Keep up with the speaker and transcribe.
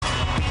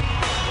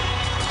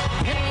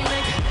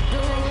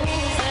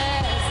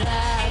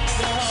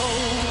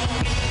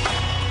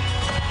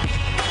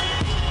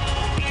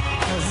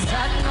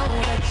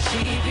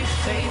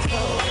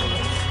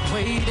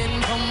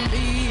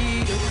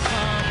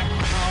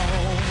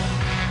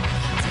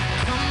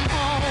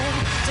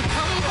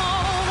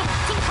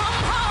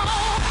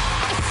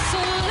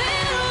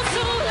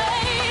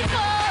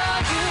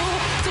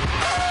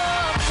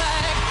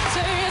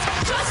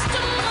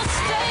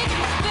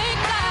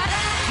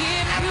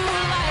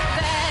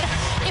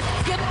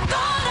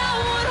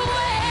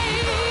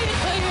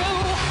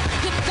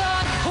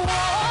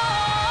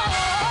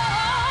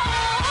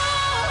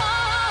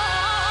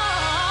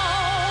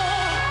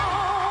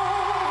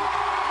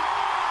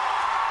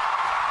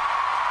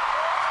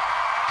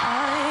I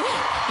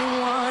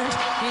want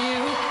you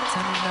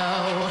to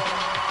know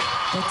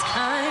that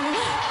I'm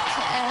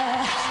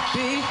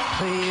happy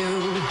for you,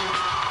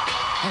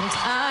 and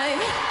I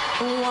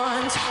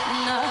want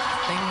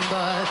nothing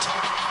but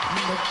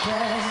the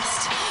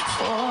best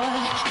for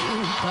you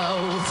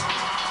both.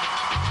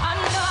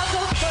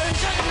 Another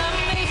version of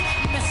me,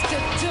 Mr.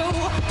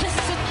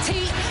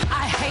 Duplicity.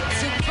 I hate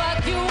to bug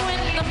you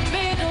in the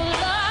middle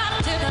of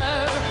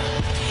dinner.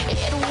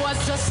 It was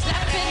a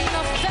slap in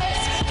the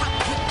face, how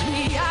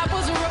quickly I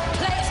was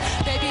replaced.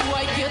 Baby,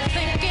 what you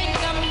thinking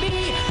of me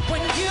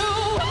when you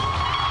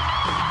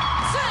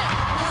sing?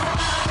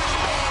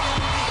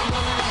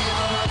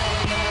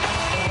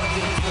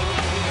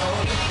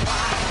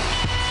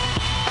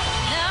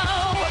 No.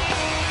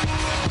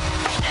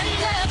 And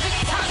every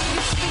time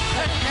you speak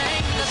her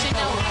name, does she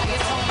know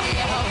it's only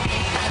a hope?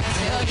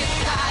 Till you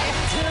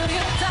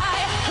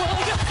die, will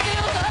you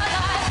feel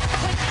alive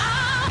when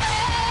I'm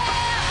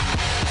there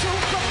to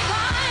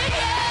remind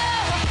you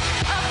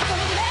of the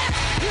mess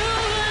you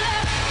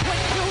left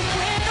when you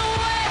went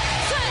away?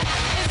 Say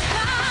it's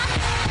not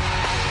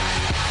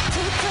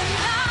to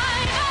deny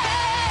me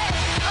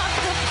of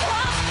the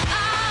cross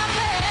I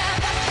bear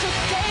that you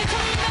gave to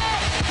me.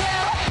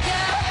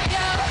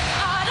 You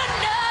ought to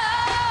know.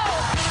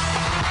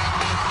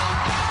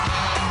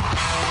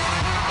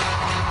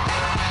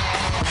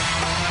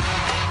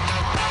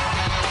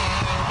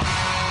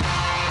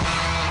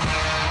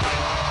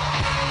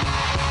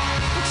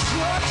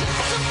 You're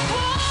just a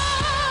boy,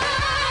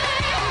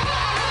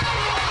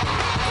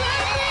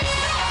 baby,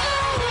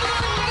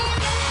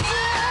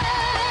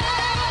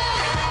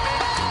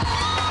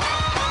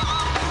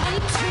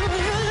 until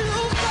you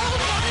lose the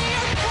money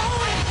you're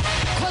going,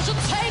 'cause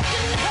you're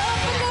taking her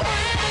for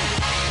granted,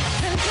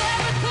 and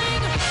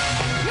everything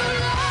you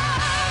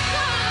love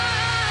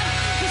can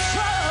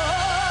destroy.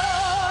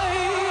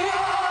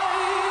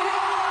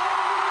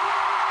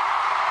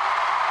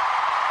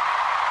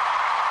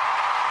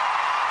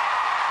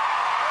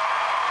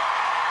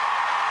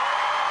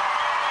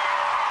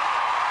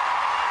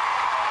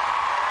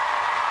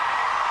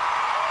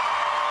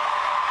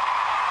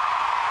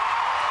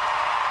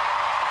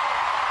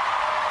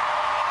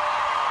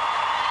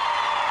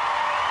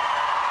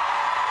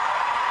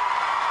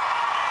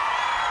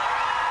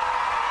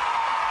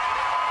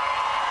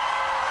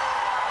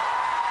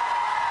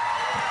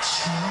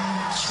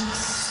 You're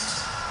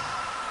just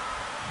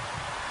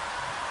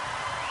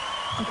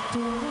a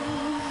boy.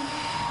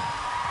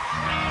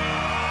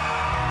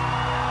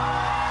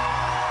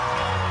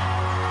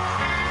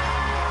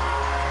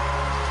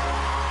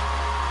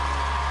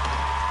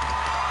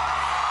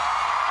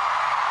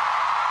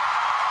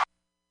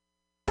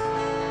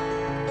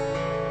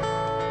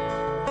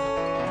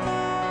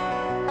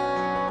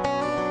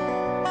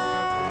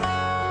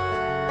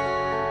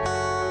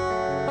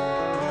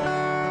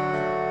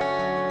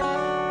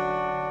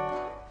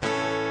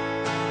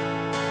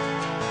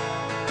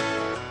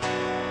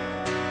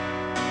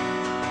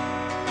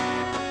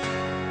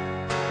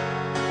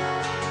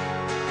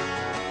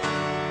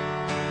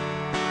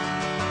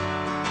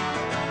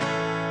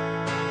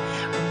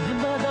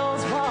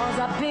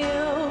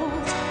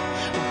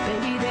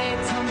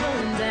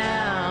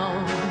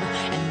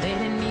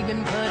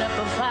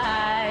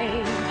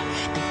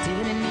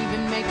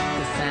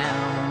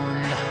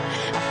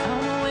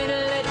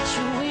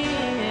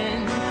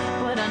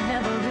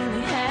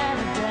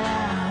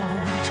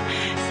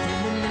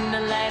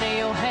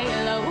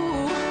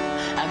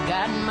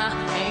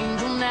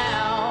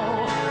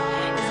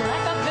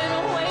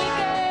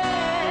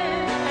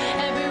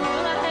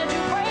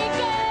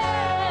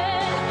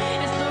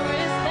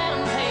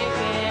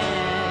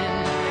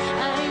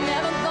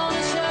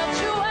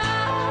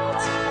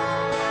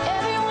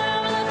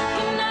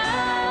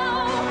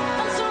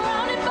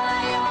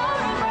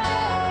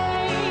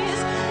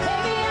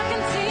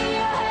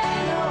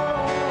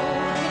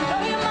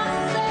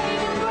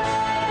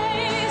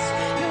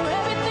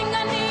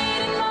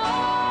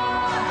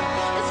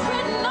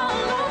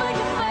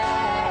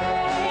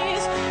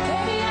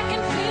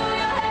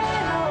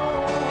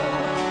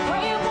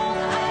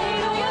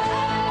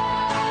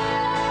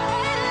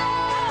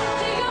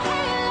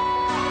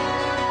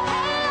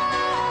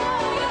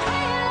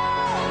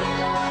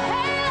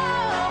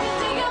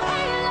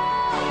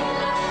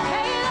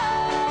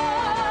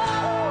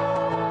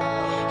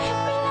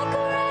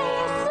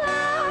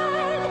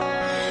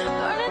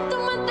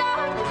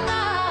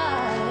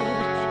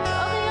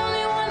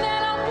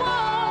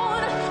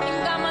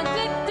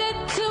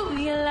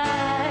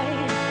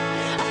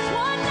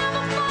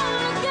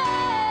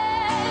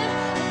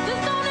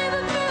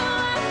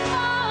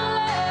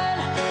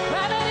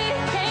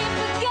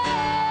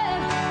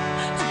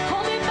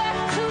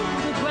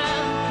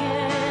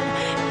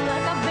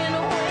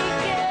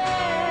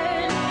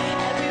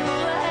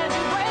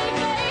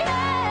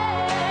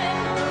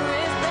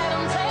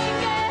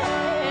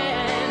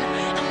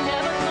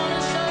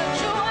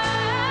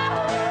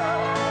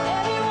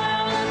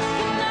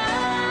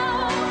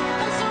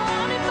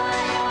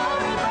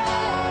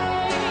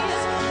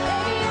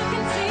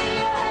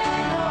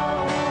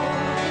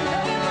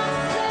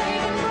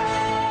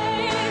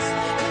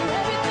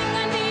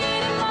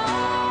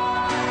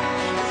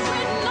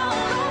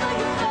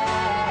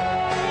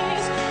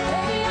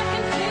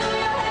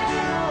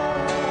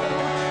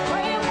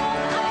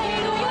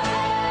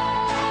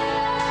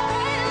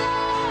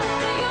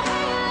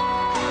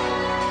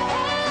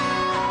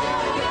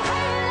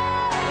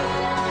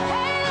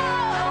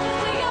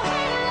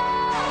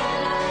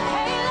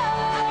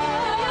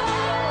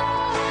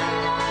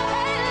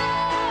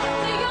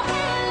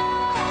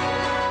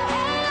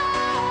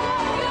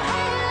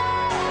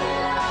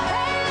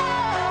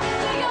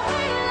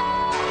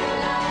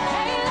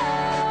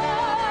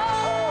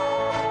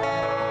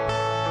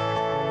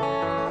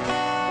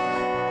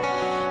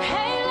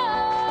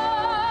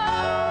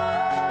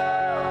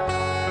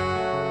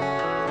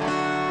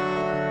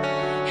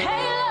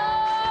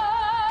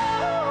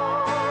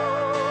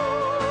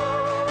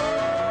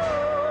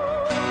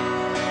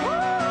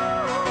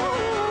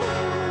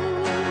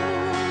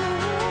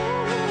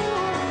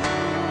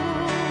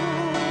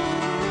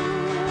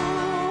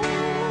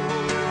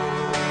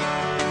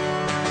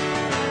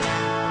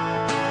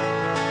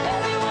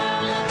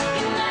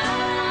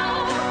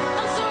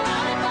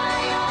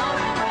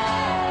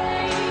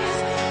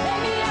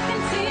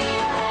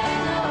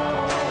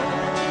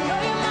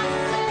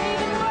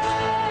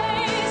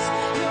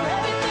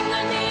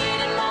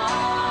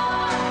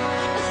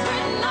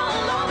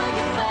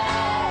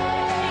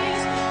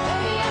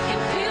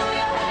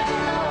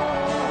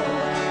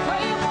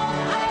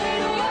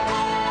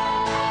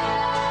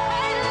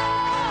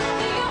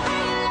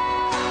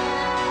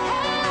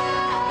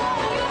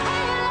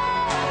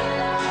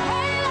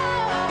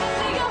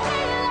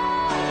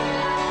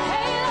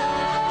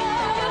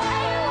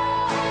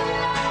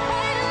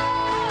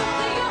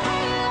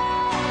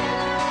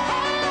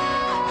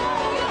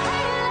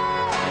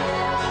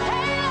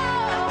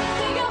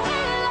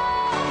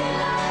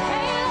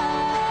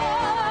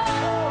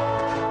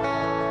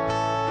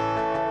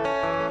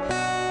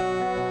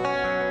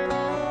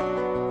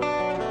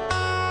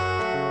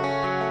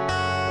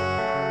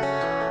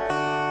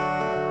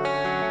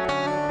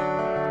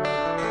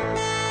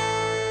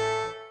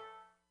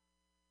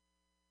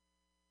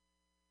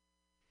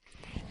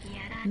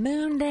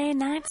 Moonday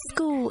Night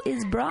School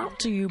is brought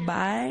to you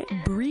by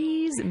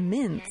Breeze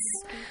Mints.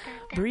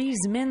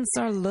 Breeze Mints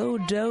are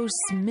low-dose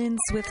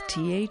mints with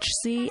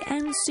THC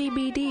and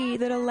CBD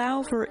that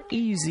allow for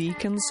easy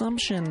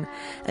consumption.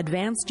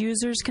 Advanced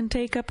users can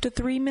take up to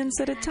 3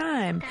 mints at a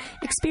time.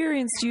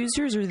 Experienced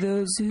users, or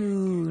those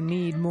who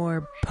need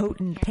more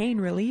potent pain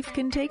relief,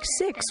 can take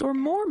 6 or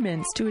more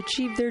mints to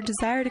achieve their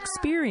desired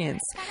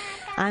experience.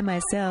 I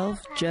myself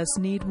just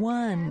need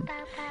 1.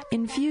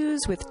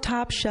 Infused with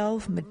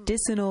top-shelf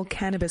medicinal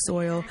cannabis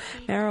oil,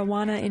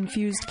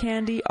 marijuana-infused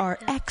candy are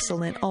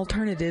excellent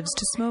alternatives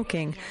to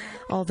smoking.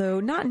 Although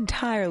not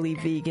entirely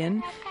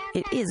vegan,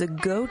 it is a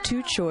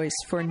go-to choice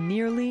for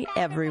nearly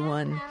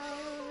everyone.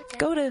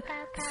 Go to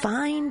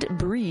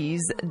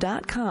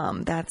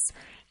findbreeze.com. That's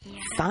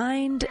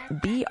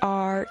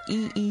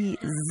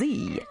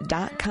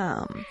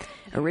findbreez.com.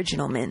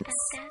 Original mints.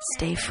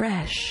 Stay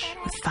fresh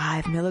with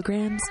 5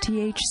 milligrams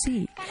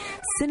THC.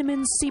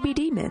 Cinnamon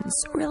CBD mints.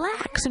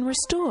 Relax and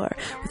restore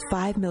with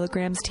 5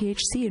 milligrams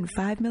THC and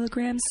 5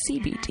 milligrams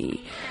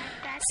CBD.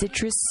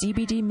 Citrus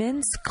CBD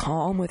mints.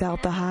 Calm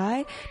without the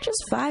high.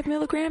 Just 5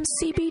 milligrams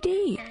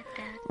CBD.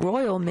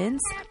 Royal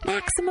mints.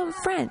 Maximum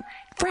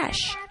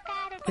fresh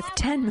with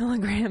 10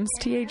 milligrams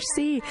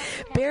THC.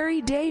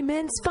 Berry Day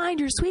mints. Find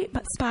your sweet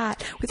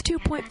spot with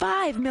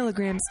 2.5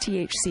 milligrams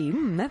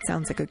THC. That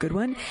sounds like a good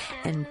one.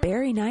 And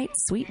Berry Night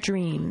Sweet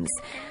Dreams.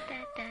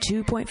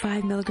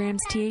 2.5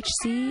 milligrams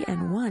THC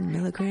and 1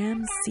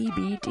 milligram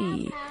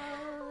CBD.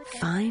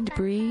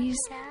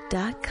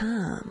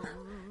 Findbreeze.com.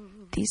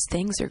 These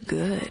things are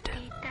good.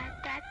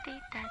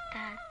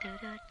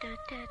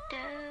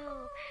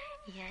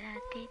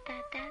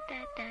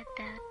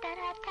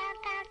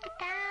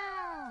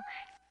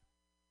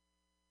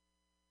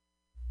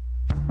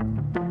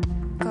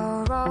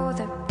 Go row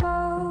the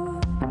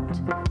boat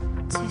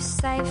to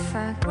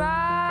safer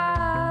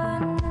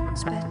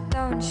grounds, but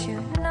don't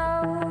you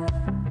know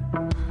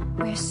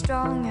we're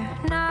stronger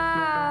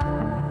now?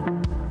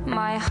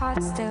 My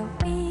heart still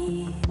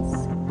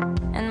beats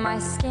and my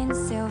skin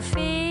still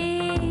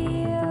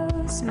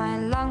feels, my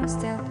lungs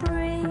still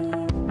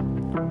breathe,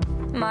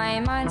 my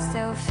mind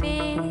still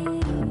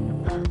feels,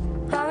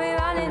 but we're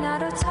running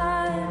out of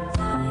time.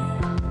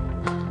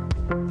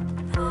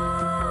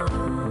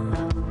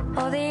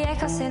 All the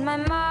echoes in my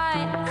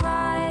mind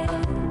cry,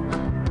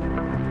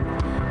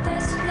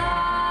 there's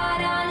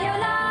blood on your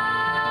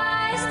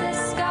lies, the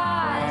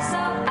sky's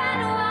open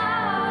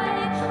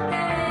wide,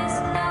 there is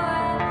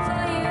nowhere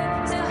for you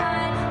to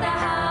hide, the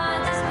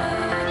hand is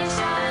moon is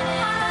shining.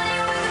 I'm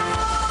running with the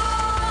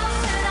wolves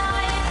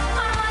tonight,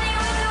 I'm running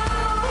with the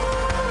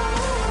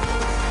wolves,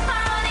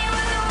 I'm running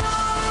with the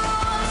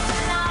wolves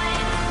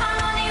tonight, I'm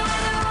running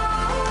with the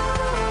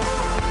wolves,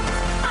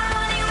 I'm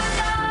running with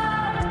the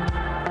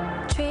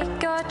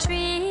trick or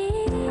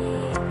treat,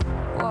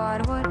 what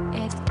would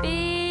it be?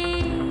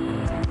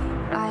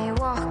 I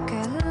walk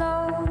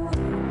alone,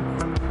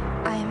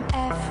 I'm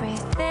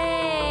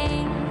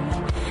everything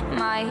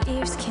my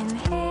ears can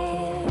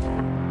hear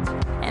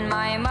and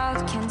my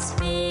mouth can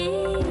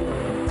speak,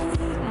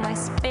 my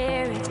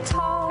spirit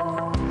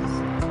talks,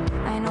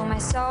 I know my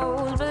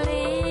soul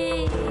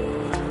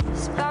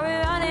believes, but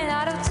we're running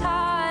out of time.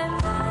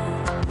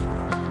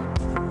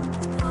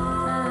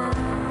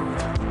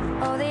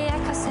 All the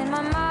echoes in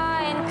my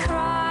mind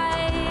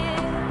cry,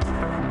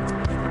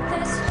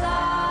 there's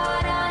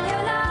blood on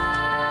your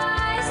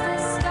lies, the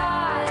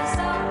sky's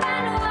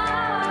open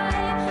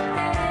wide,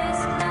 there is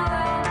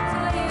nowhere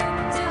for you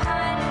to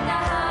hide, the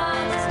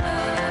hand is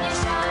moon is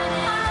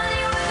shining. I'm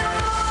running with the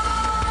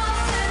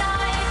wolves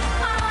tonight,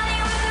 I'm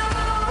running with the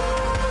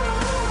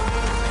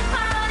wolves, I'm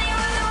running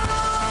with the wolves.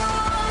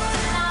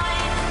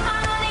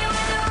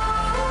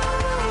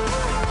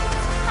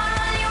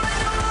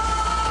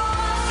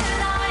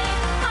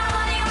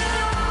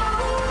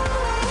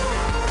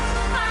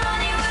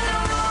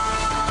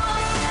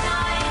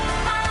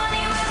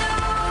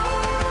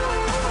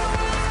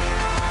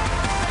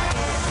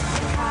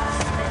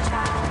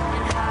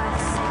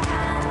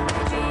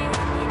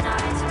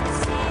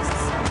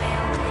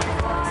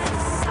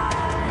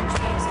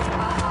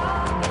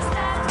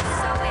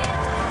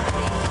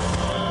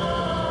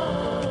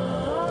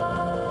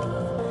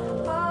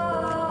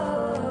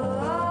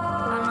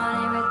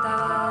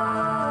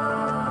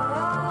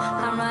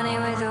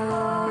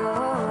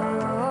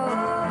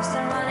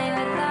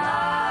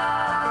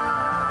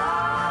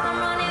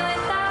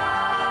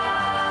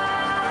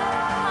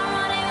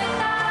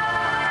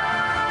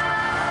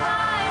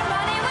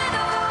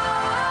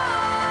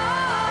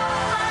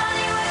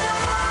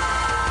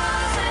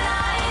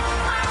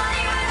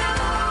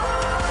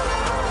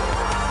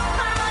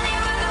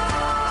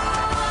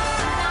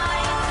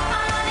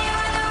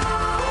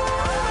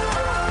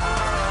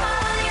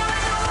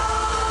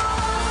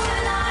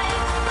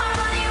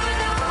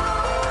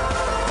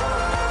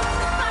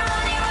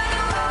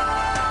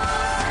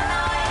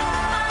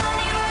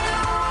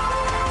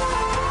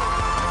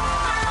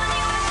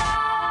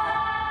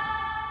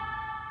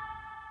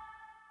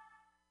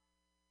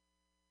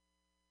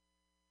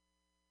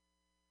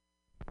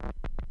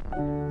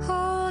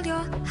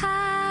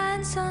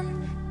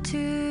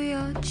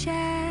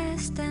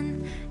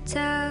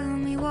 Tell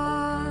me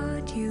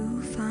what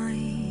you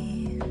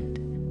find.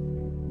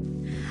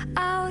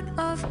 Out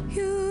of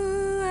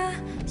you a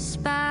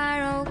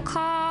sparrow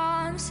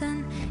comes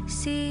and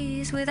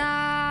sees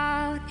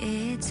without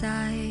its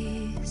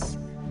eyes.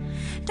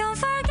 Don't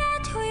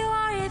forget who you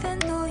are even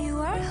though you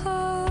are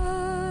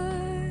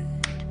hurt.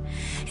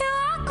 You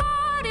are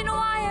caught in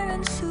wire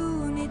and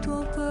soon it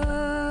will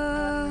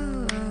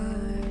burst.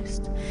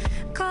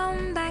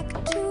 Come back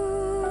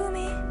to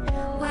me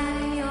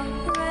when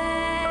you're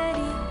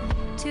ready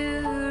to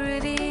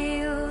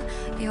reveal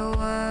your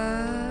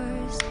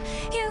worst.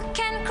 You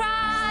can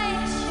cry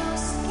your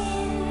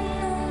skin,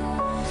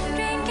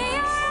 drink in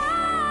your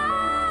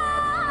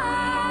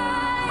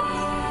eyes.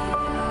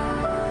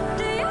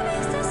 Do you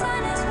miss the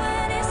sun as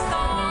when it's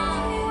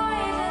gone?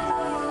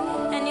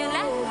 And you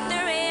let the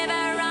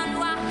river run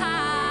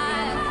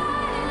wild.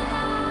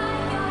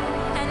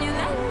 And you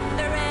let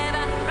the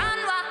river run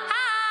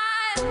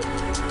wild.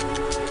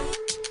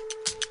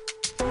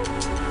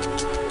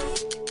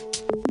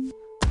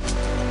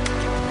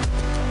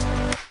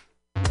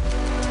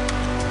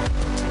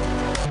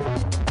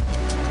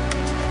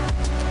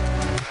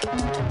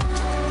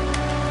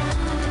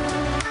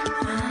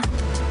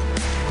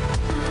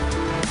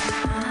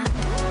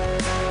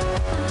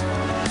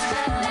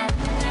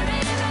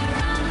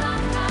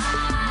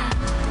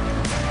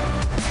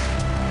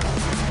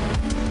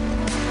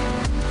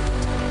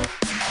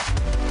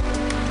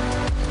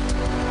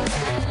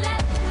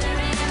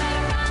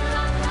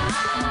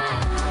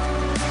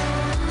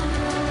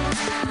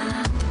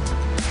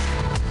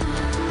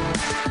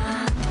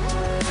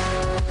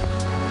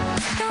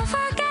 Don't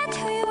forget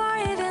who you are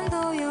even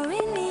though you're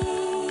in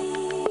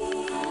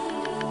need.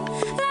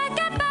 Like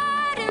a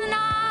bird in the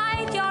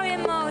night, your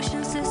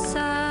emotions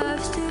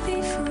deserve to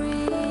be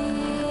free.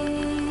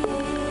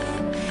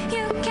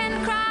 You can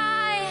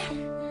cry,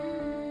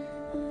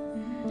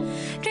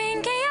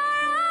 drink in your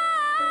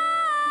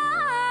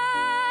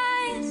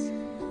eyes.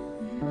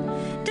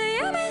 Do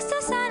you miss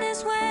the sun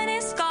as when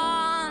it's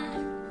gone?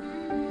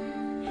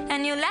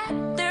 And you let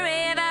the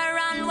river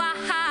run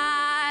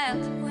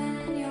wild.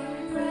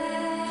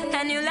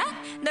 And you let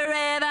the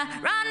river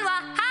run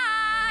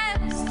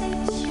wild.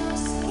 Stitch your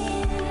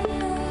skin,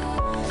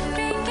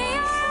 drink in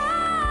your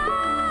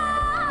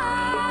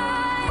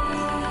eyes.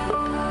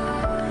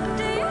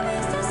 Do you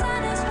miss the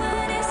sun as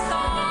when it's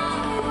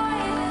gone?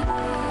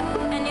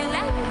 And you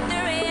let the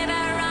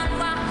river run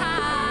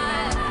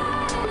wild.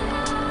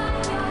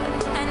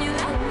 And you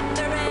let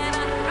the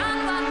river run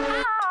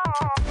wild.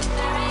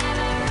 The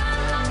river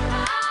run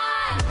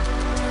wild.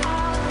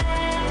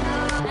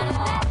 And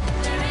let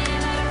the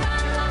river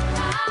run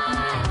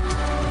wild.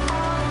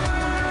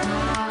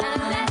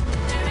 And let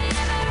the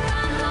river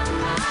run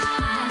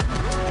wild.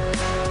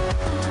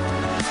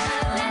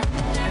 And let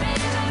the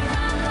river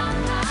run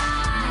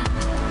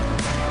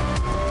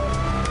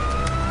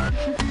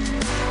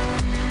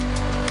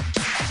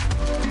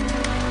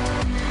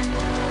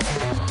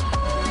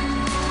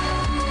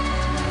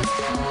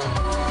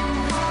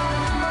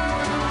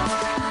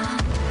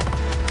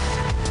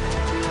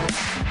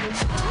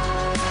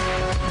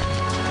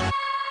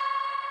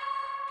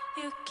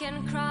You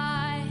can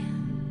cry,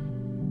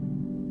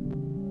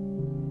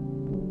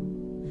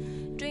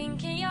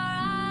 drink in your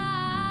eyes.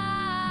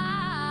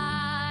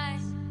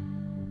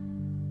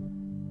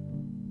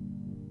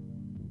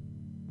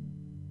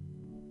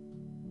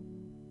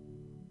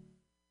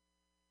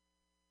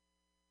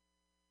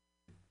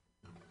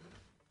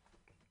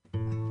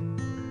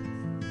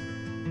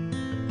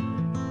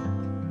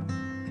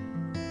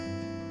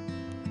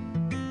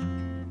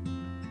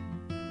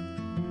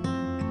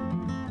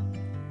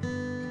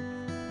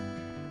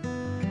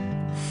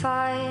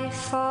 Five,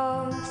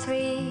 four,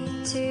 three,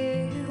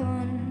 two,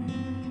 one.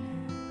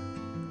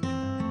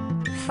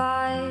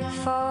 5,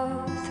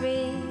 4,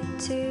 3,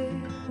 2,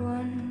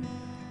 1.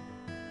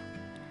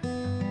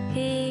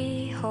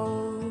 He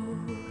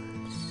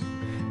holds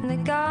the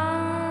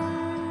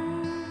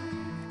gun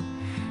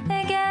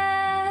against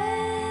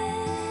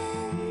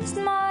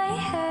my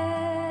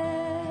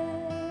head.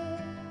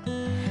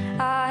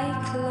 I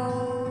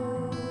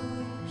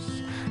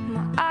close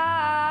my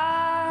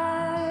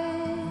eyes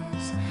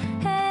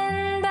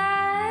and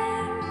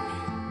bang,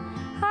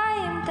 I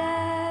am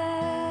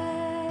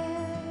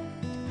dead.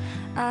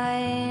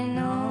 I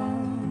know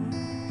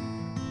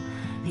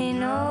he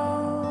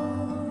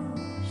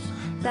knows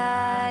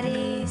that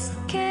he's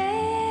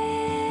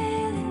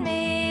killing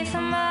me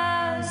for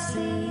mercy,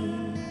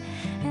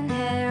 and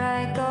here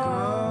I go.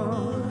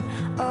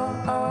 Oh,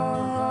 oh,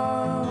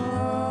 oh,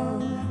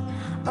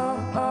 oh,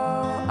 oh,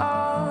 oh,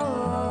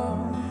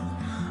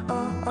 oh,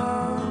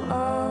 oh,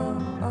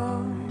 oh,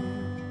 oh,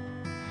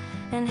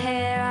 and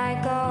here I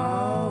go.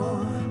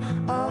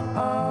 Oh,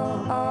 oh,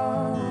 oh,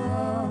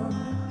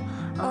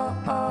 oh, oh,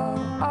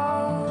 oh,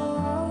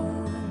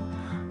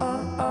 oh,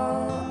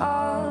 oh,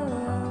 oh,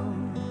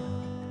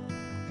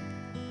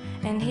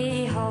 and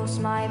he holds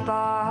my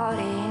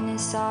body in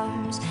his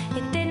arms.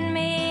 He didn't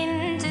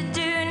mean to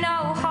do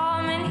no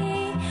harm, and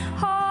he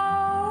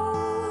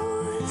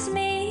holds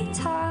me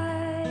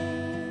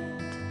tight.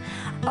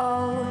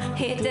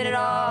 he did it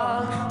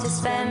all to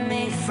spare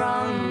me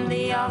from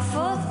the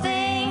awful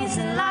things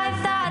in life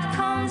that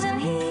comes,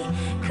 and he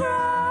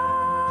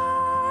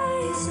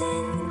cries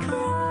and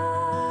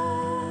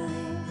cries.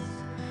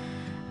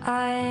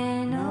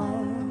 I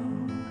know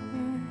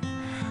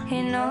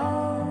he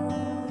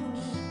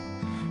knows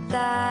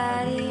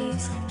that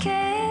he's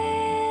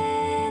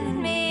killing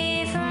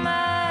me for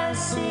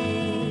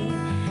mercy,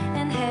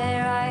 and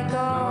here I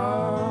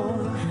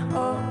go.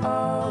 Oh,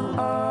 oh,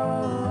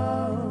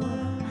 oh,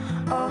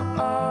 oh, oh,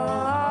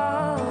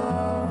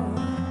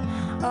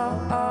 oh,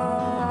 oh, oh,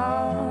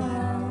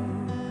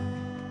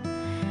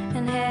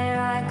 and here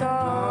I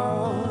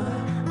go.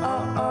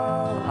 Oh,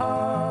 oh,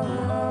 oh,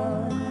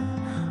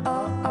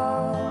 oh,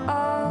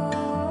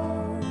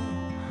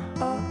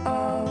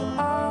 oh,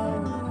 oh,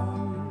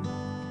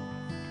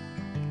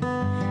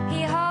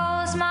 he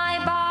holds my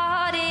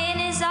body in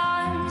his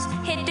arms.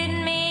 He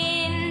didn't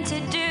mean to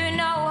do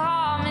no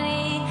harm, and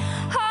he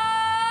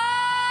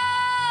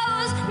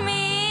holds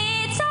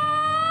me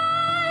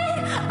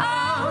tight.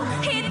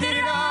 Oh, he did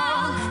it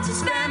all to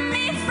spare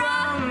me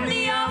from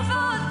the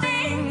awful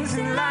things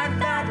in life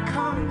that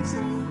comes,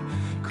 and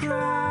he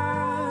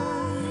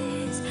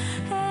cries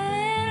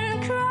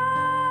and cries.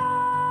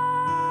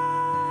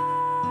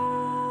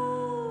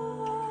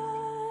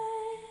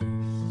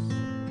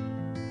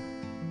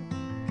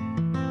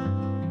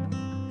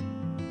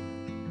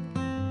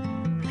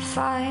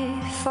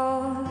 5,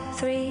 4,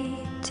 3,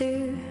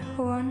 2,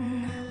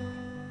 1.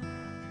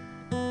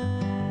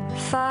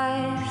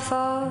 5,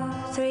 4,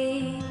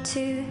 3,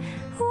 2,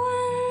 1.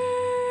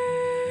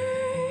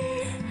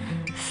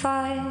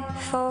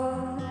 5,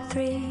 4,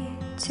 3,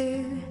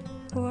 2,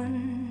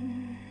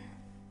 1.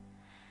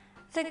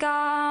 The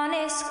gun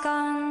is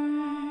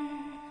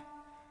gone,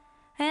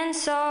 and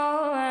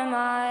so am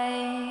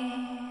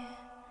I,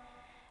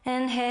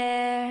 and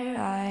here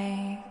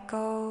I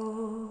go.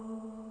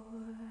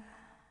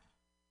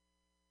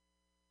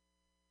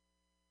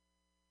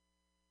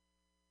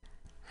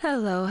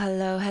 Hello,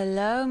 hello,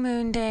 hello,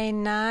 Moonday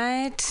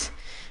Night.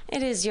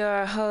 It is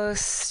your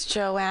host,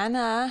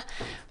 Joanna.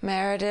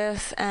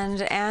 Meredith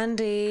and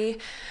Andy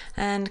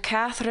and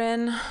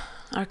Catherine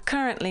are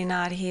currently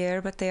not here,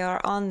 but they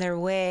are on their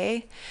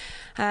way.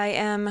 I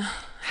am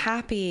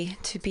happy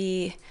to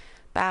be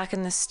back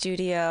in the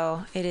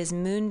studio. It is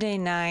Moonday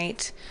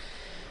Night,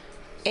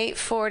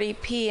 8:40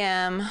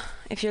 p.m.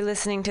 If you're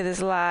listening to this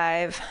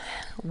live,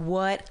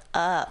 what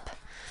up?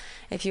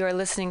 If you are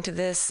listening to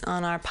this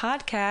on our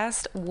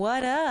podcast,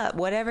 what up?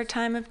 Whatever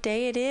time of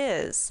day it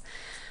is.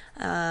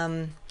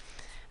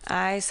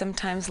 I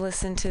sometimes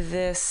listen to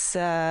this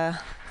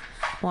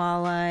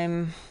while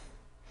I'm,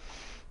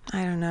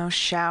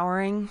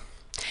 showering.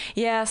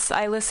 Yes,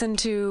 I listen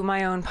to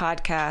my own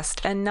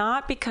podcast, and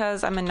not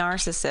because I'm a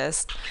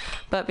narcissist,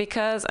 but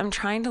because I'm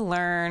trying to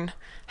learn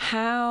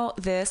how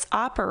this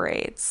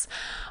operates.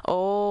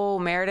 Oh,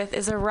 Meredith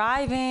is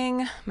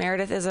arriving.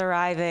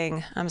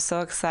 I'm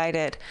so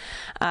excited.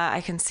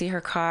 I can see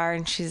her car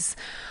and she's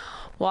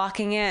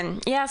walking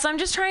in. Yeah, so I'm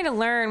just trying to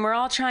learn. We're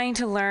all trying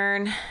to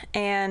learn.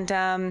 And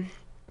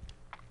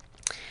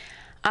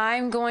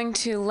I'm going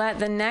to let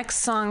the next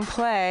song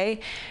play.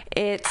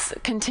 It's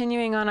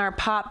continuing on our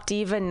Pop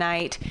Diva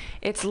night.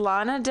 It's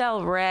Lana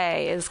Del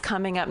Rey is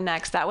coming up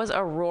next. That was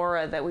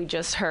Aurora that we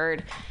just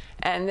heard.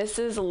 And this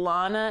is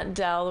Lana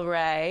Del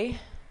Rey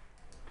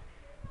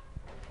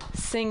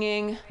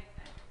singing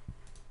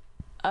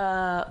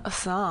a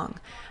song.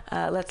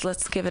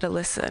 Let's give it a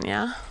listen,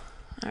 yeah?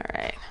 All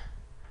right.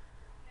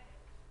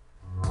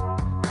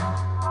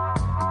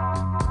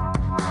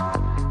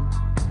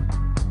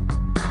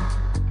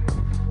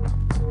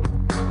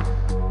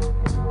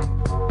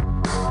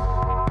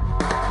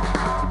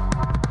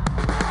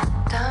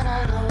 Down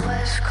on the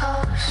West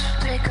Coast,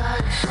 they got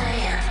a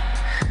saying,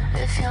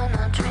 if you're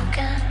not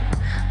drinking,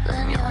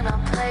 then you're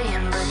not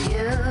playing. But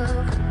you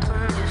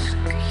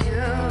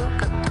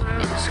got the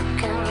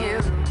music in you,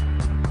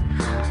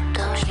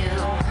 don't you?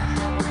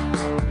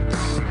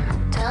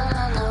 Down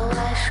on the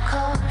West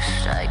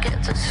Coast, I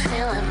get this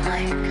feeling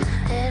like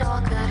it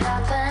all could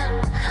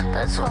happen.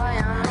 That's why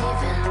I'm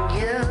leaving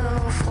you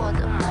for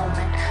the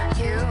moment,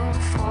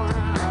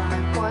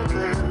 boy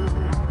blue.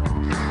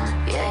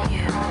 Yeah,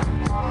 you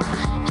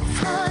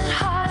feeling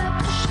hot up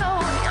to show,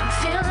 I'm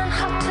feeling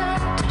hot to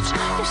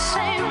touch. You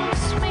say you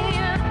miss me,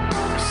 and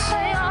you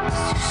say I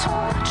miss you so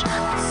much,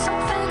 but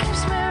something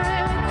keeps me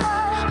really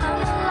quiet.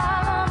 I'm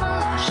alive, I'm a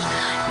lush.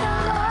 Your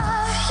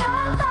love,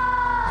 your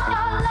love,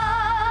 your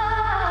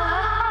love.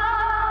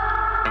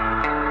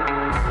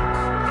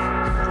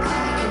 I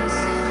can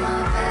see my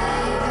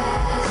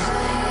baby's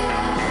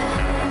waiting.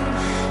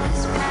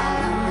 His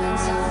bottom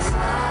is on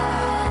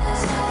fire,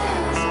 his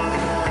hands are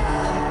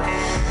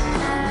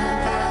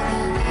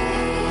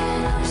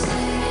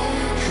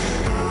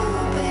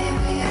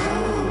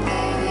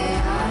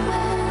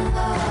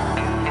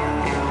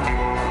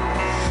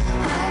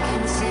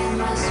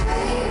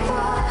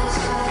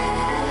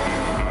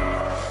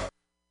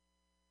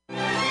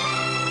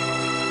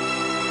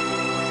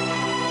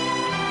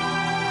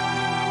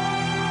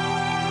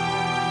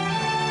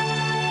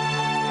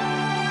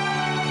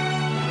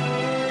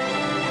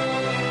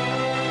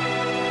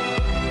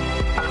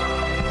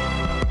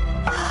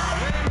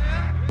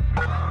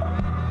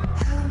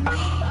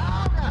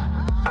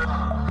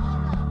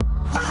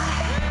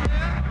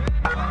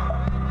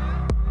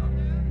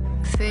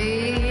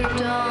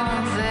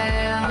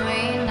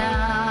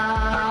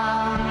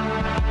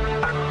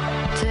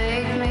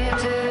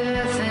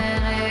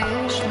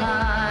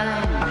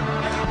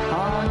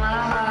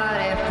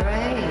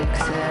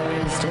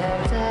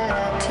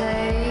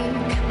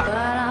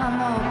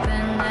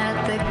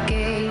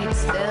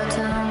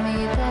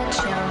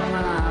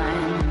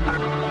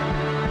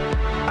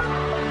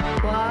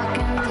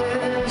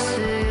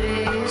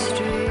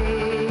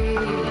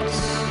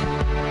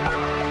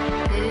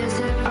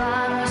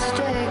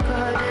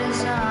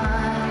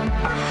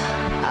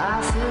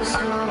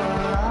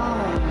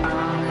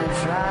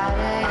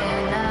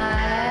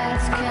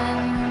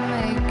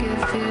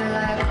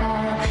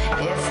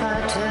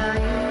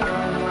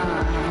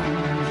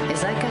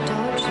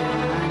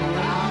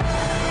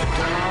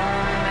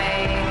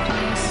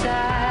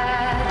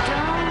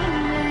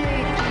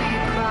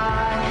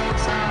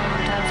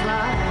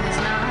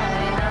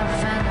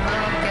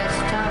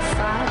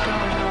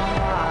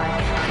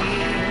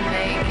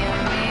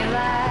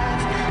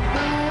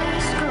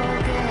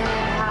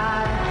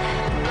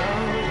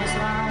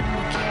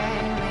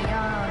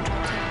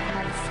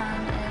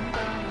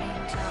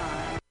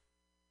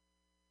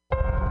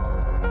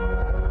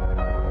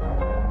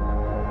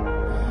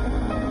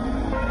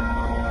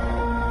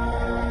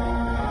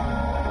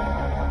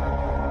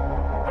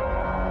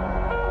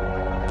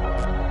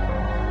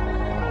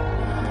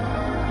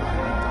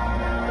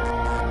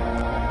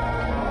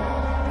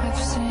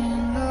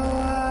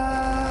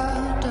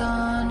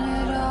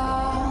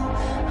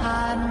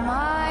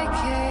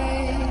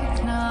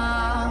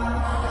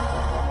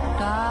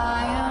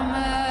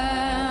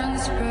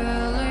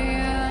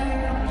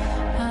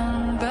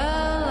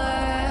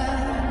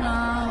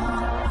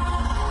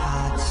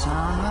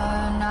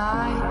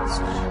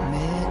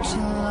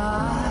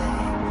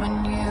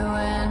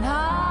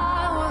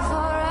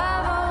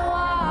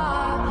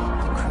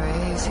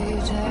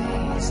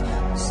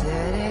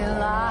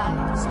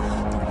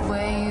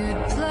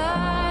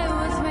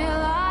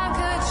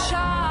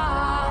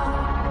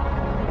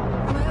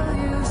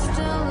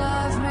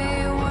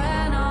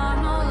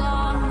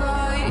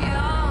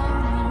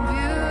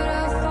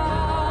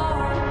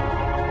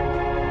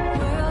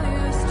Will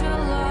you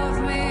still love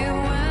me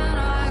when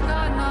I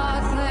got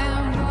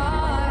nothing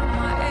but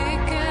my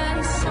aching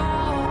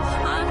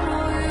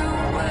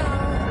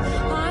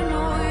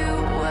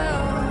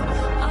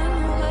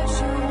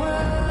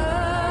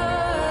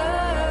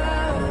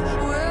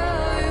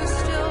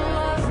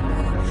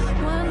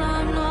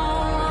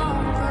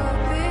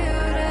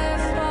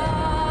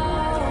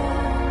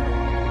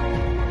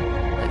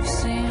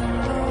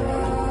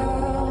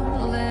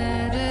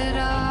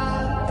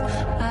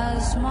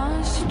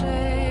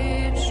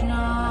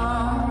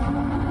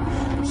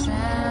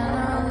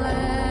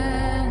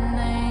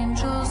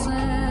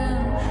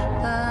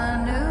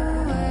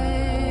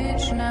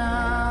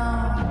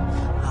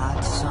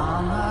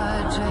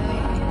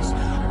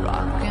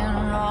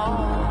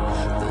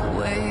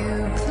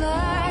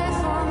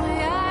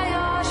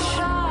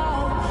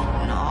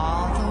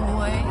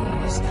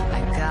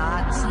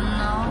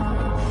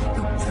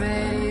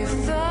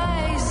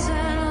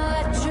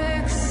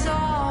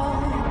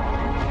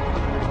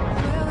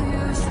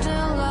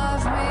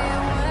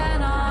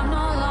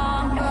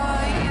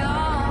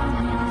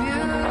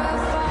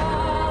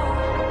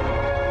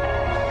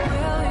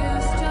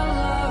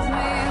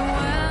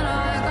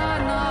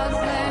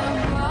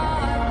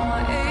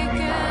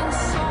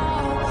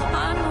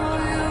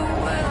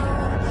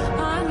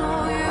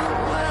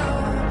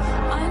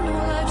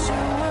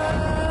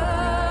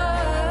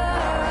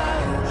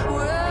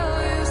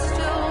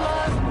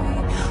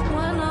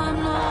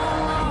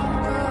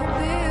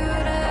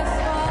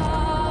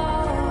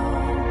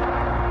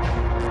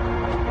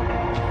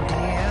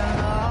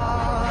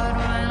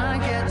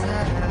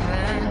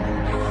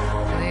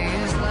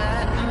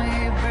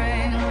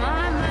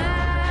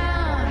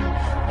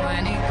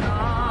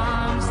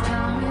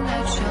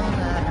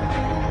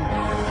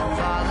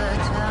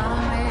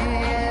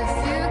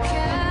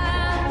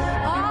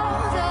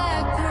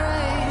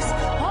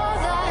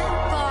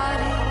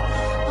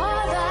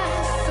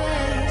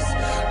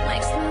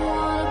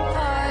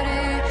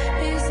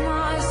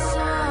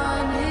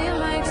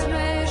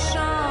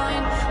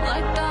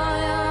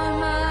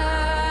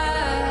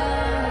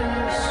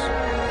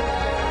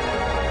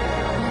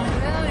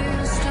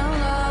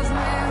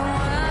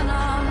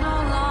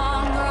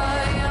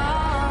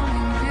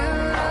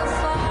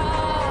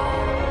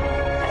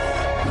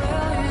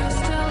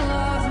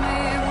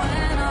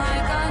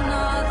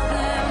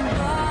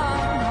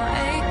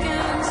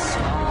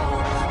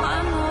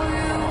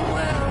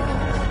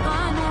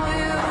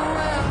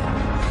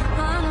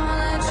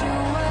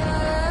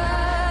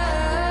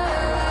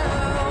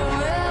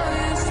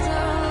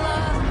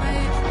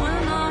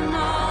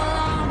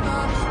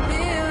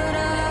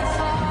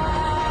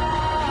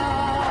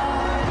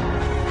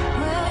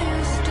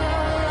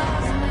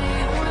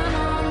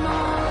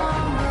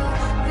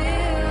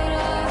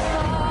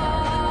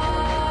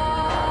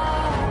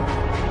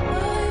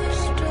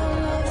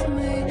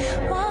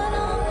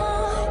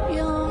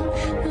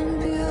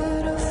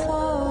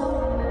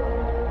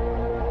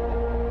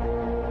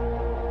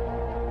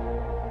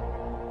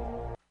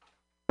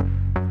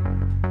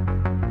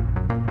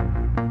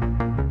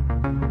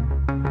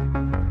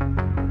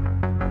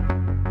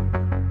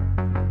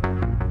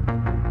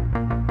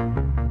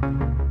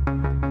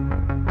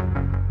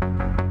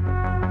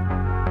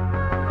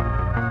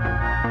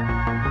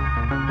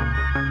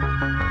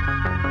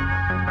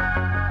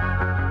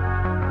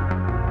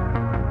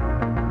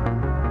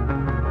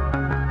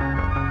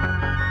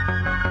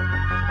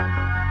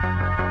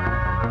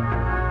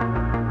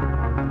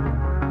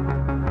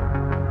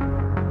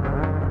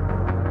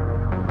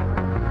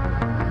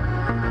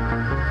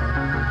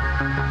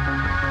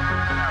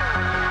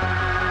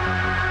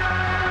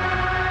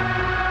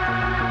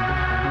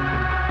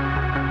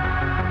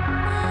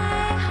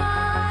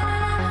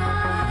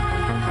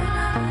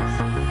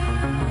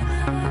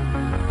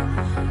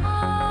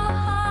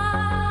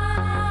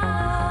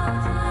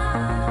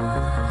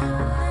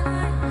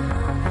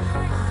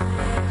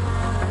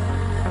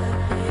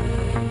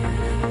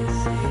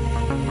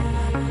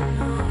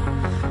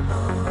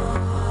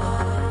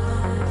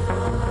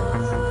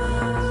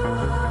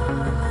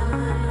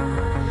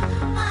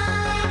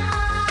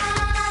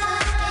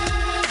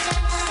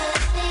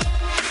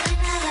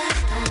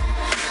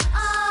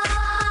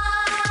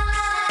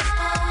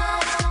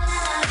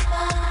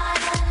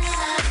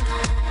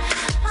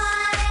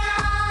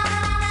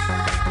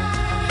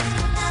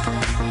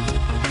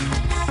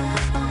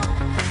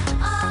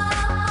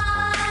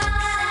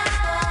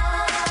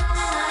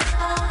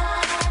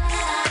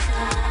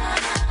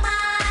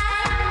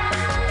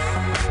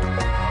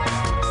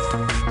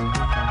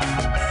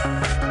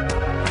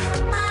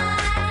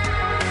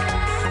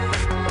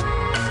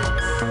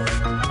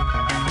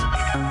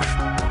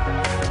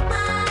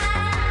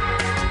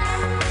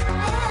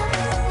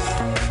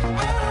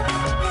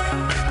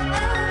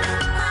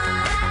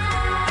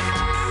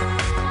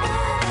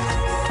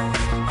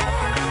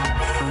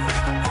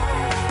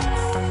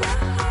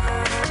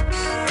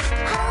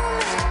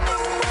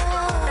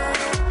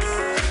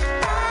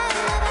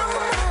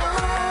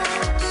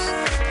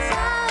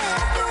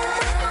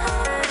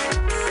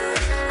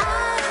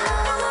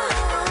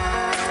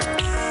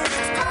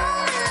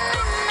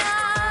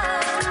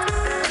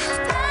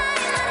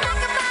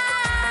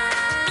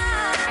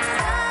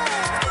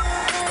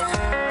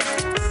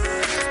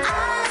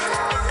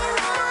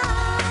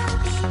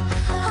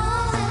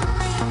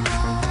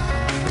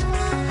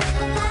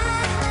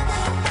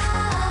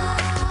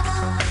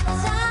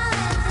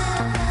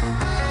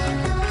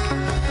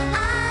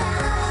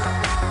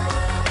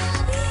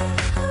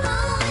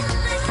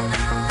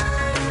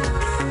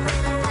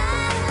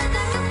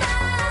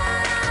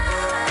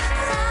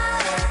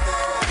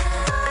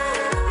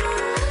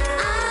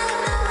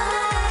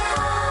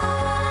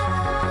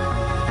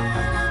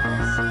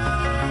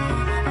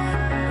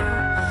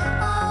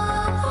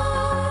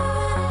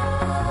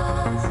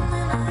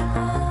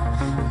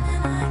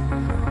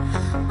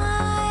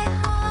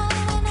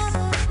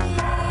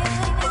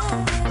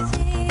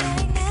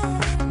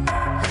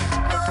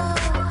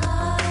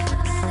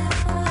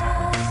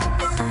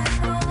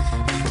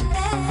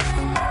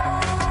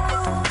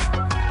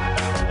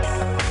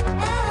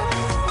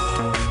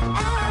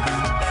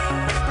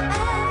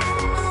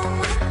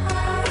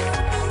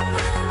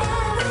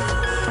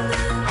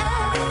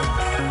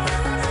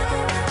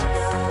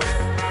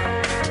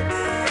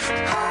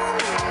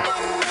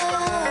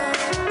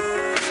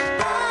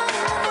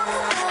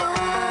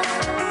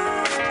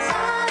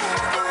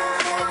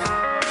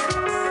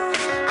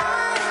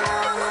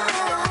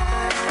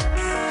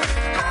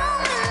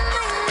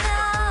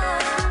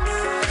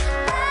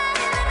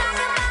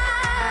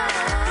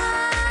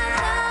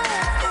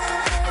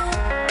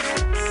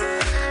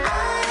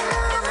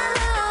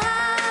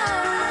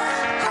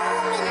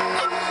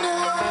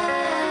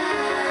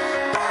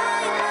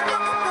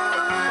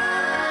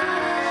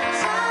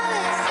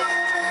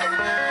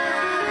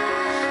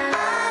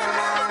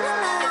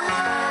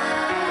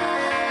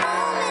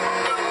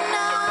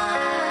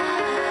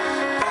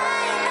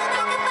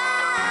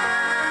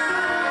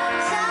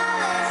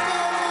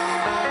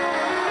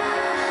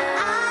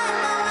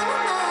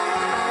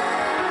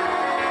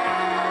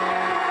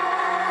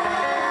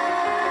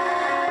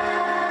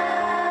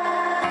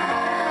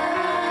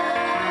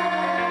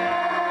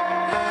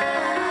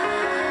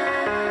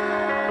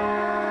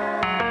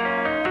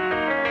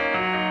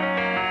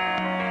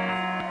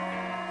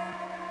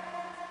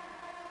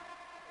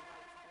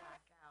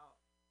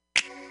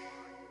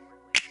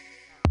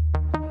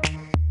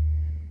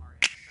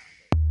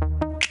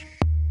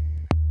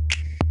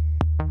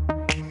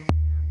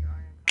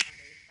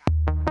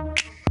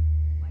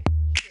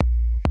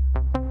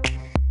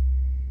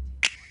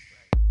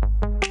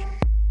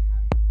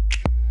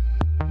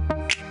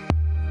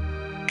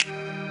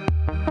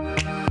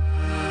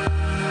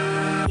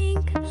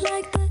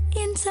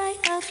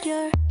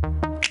your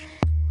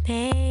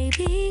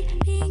baby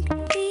pink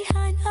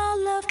behind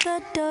all of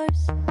the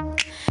doors.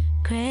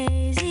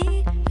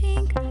 Crazy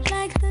pink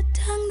like the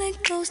tongue that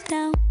goes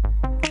down.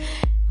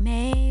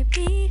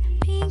 Maybe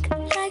pink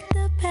like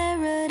the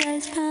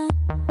paradise found.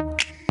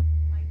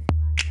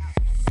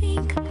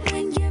 Pink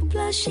when you're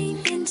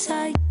blushing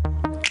inside.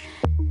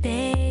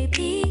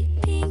 Baby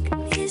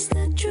pink is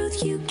the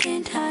truth you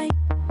can't hide.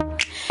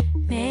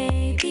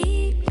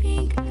 Maybe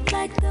pink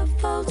like the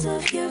folds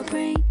of your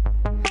brain.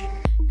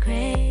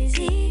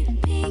 Crazy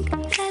pink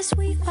as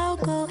we all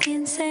go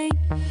insane.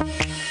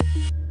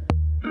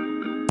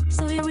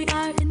 So here we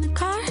are in the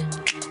car,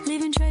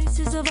 leaving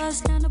traces of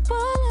us down the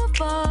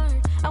boulevard.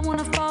 I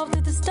wanna fall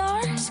through the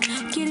stars.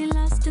 Getting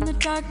lost in the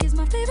dark is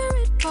my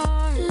favorite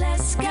part.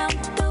 Let's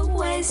count the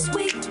ways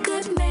we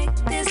could make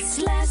this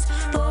last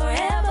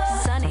forever.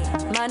 Sunny,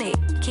 money,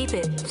 keep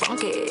it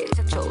funky.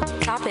 Touch,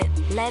 top it,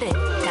 let it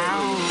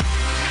down.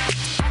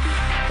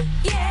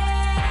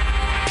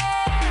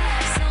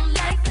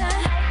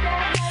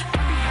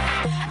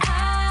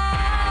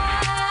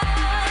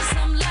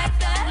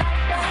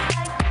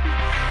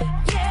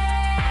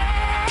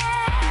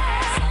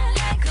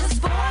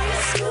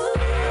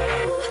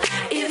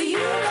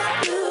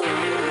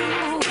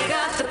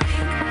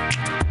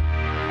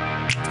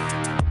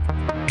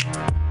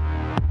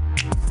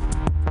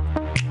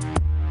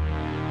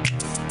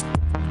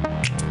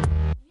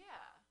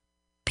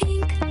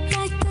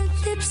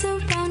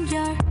 Around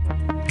your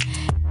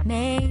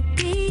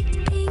maybe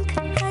pink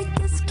like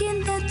the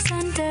skin that's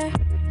under.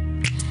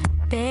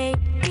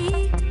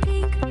 Baby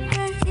pink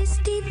where it's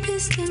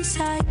deepest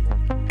inside.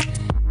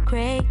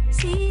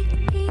 Crazy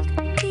pink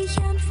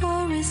beyond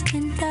forest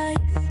and dice.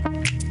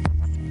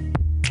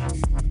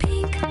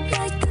 Pink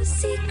like the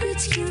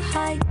secrets you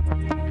hide.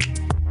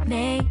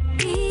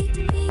 Maybe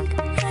pink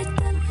like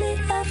the lid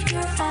of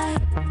your eye.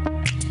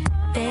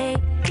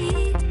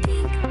 Baby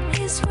pink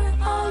is where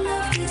all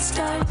of it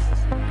starts.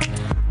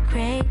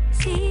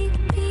 Crazy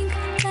pink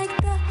like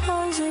the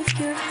holes of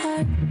your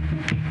heart.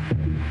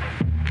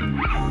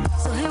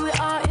 So here we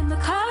are in the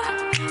car,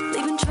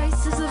 leaving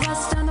traces of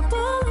us down the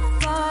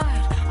boulevard.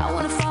 I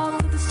wanna fall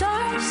through the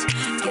stars.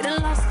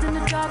 Getting lost in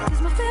the dark is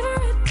my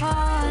favorite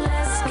part.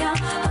 Let's count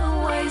the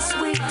ways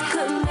we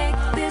could make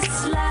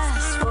this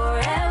last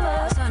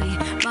forever. Sunny,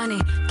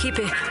 money, keep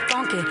it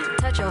funky.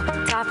 Touch your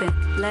top it,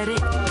 let it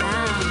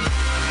down.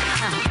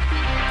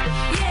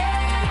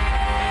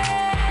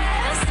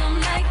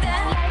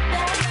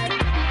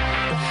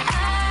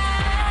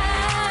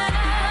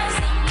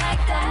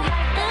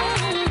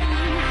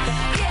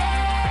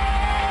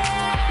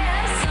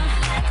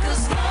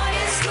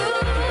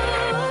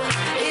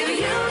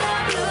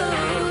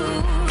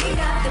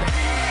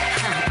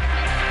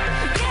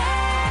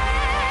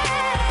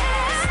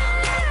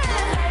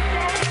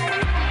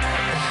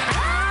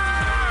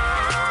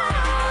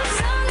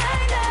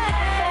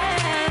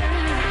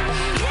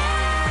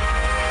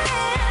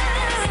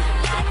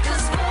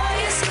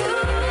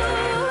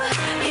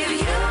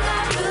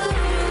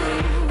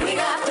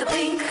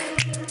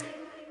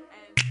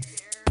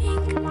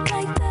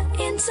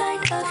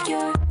 Of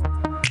your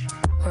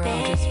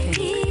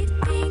baby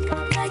pink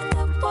like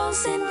the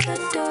walls in the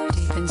doors.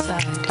 Deep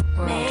inside,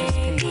 we're all just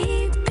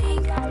maybe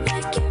pink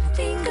like your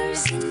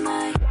fingers in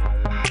mine.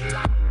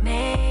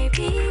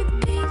 Maybe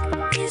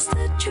pink is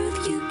the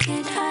truth you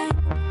can't hide.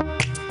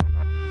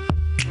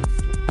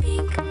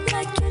 Pink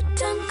like your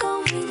tongue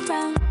going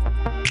round.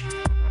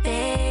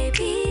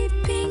 Baby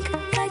pink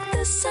like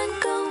the sun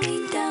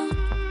going down.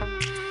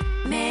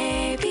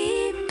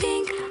 Maybe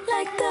pink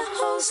like the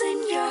holes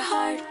in your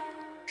heart.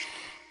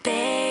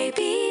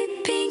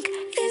 Baby pink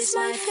is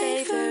my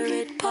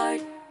favorite part.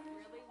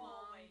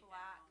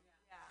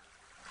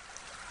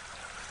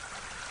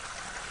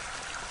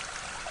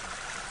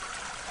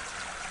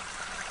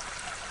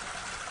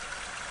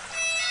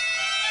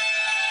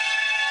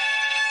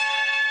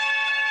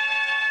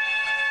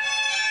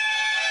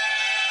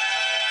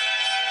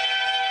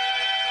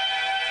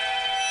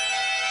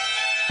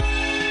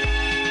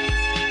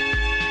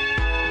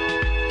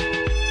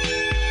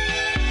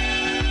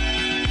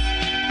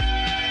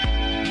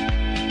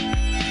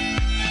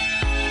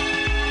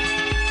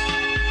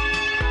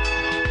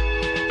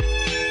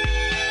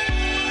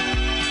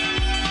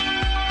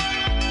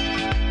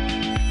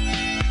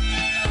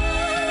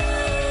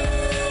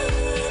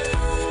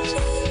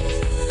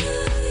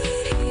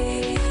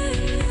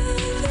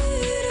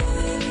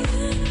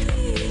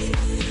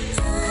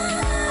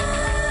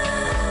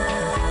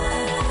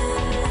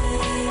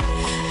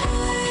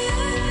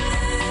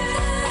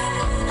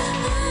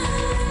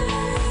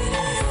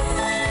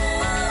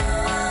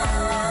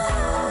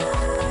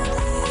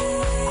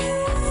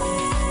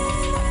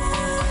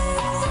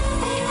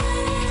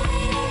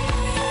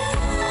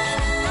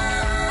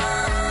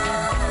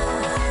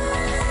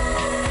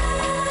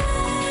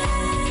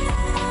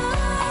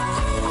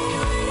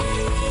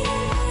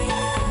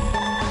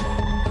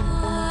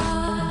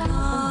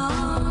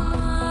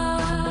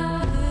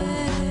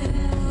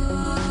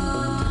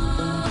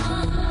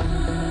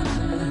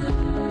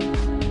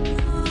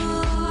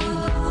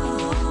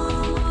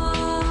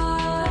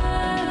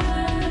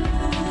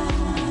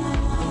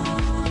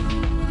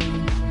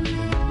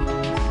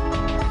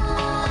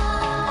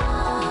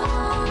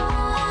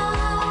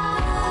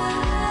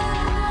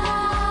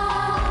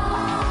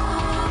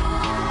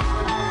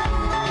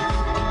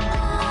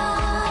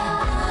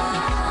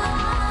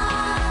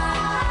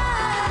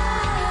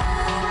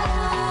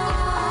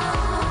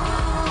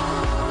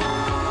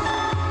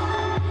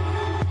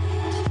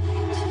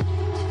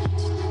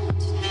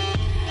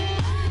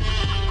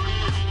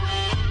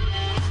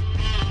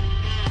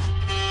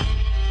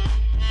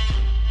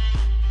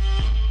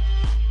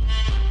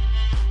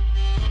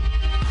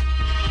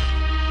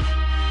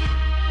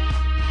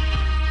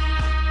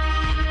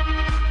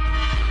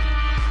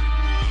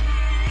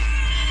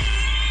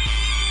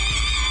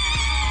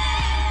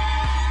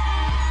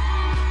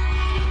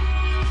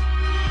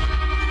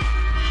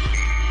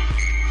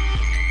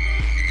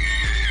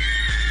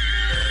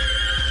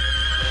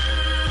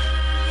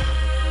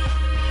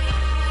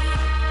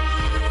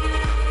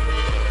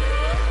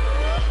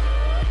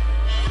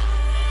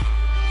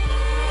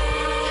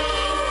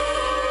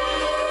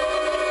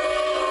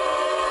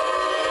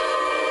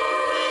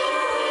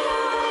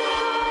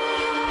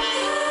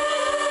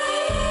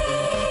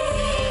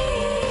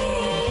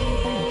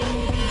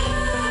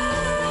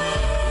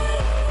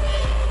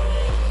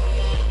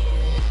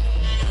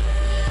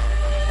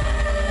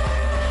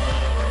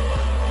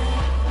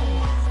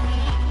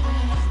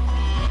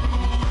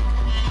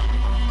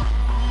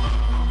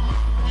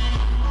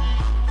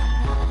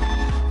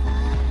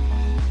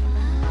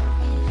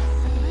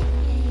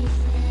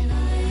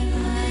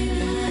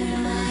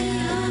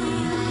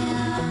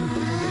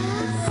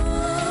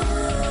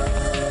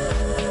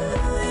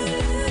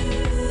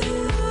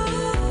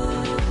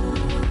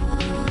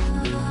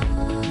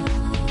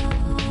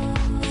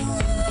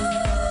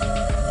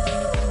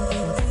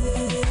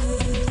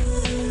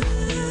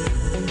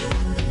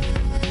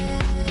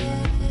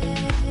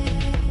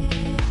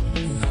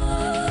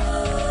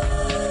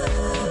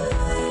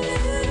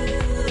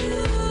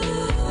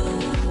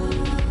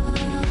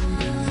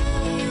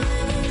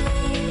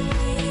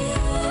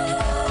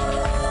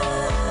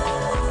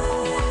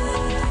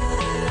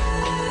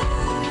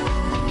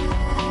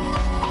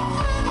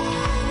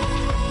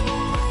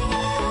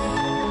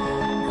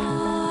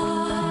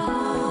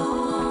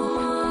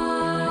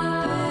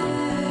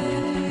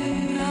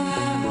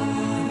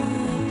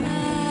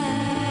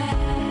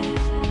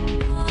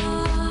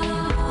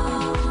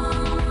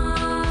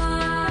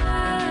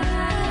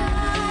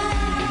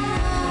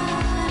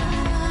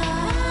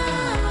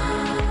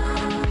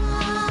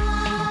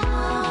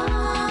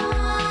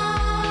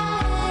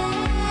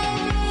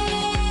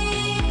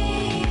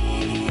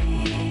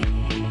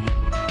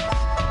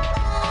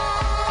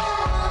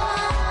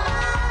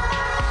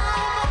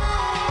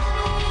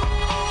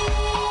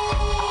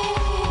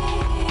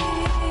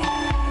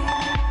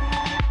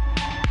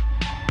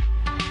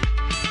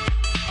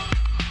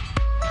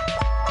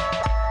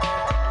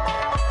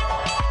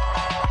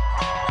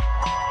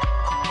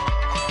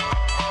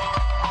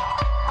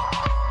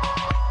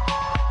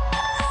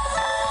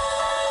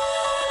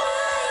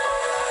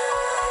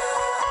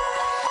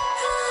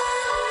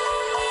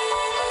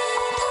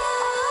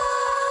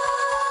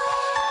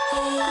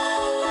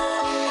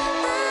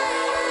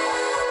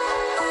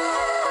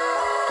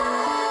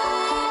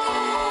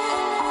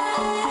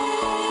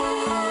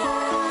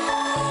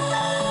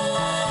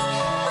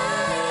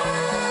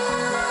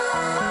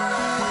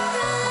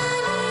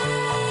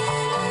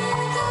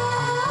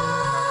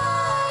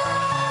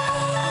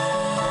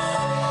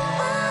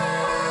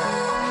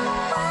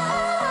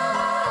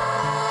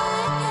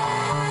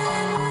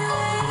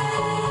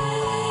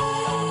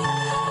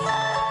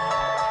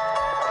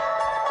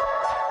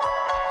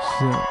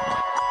 1,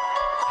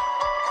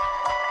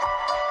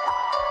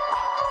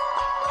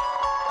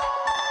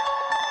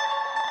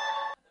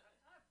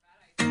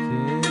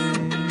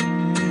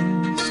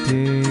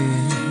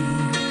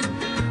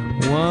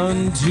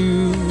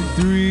 2,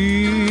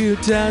 3,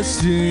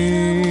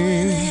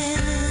 testing.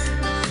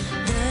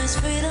 There's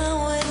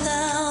freedom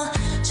without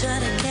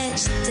trying to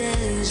catch the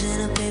days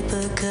in a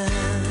paper cup.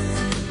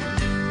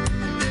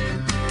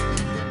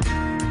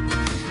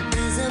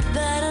 There's a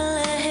battle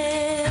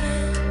ahead,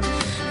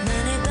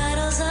 many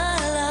battles are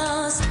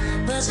lost,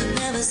 but you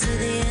never see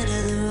the end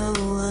of the road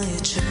while you're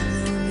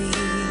traveling with me.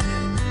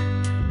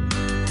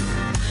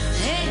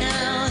 Hey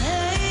now,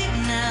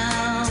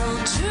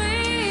 don't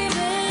dream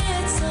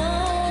it's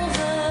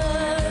over.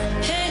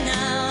 Hey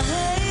now,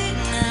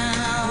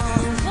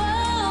 the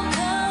world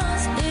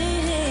comes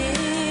in.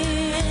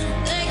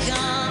 They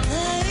come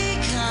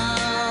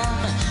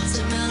to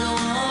build a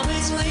wall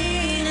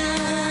between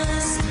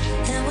us,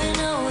 and we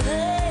know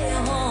they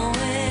won't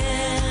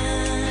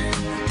win.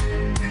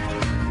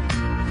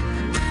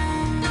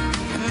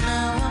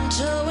 Now I'm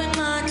towing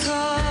my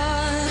car.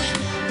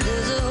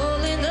 There's a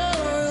hole in the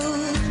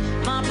roof.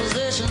 My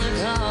position's a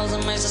cause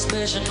of my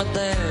suspicion, but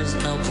there's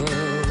no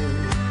proof.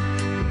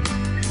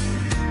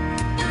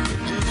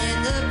 And in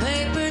the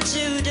paper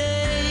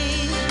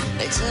today,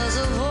 it tells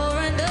of war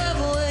and of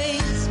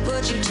waste,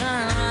 but you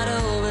turn right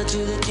over to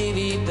the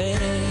TV page.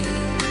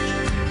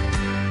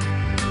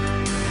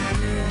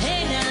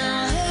 Hey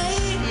now,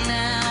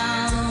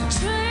 don't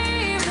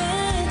dream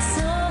it's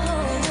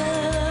over.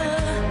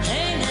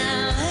 Hey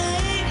now,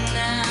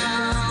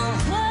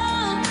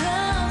 what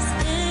comes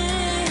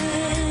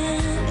in?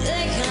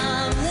 They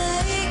come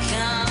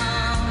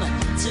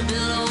to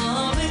build a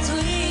wall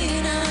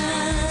between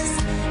us,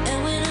 and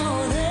we know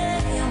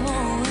they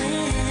won't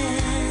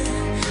win.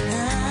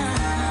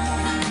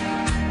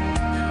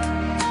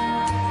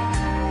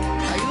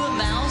 Are you a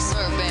mouse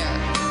or a bear?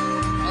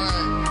 Or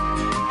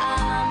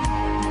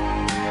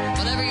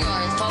whatever you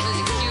are, it's probably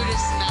the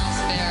cutest mouse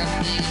bear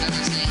thing I've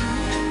ever seen.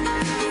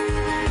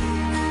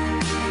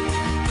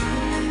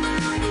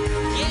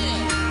 Get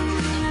it!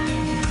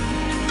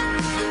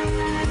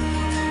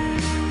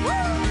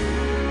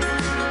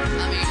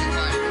 I'm a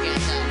unicorn, you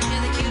can't tell.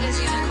 You're the cutest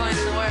unicorn in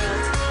the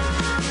world.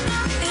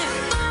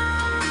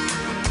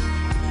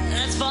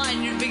 That's fine,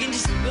 we can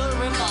just build a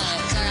riff on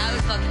it. Sorry, I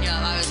was fucking you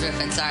up. I was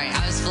riffing, sorry.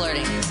 I was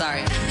flirting,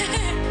 sorry.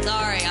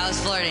 Sorry, I was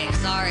flirting,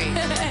 sorry.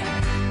 Sorry.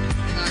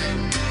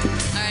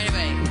 Alright,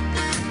 anyway.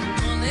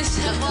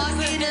 I'm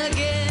walking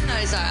again. No,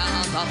 sorry,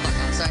 I'll fuck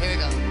off. Sorry, here we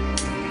go.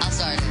 I'll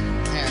start it.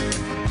 Here.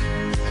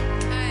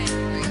 Alright,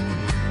 here we go.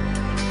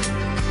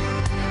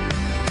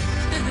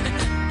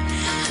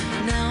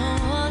 Now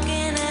I'm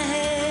walking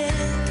ahead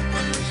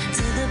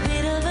to the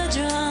beat of a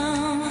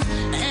drum,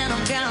 and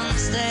I'm counting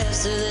steps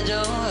to the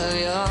door of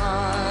your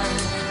heart.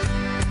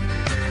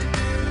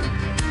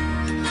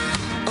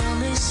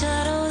 Only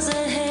shadows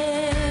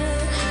ahead,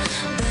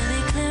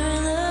 barely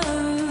clearing the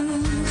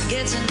roof.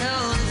 Get to know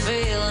the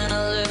feeling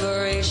of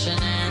liberation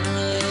and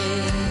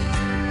relief.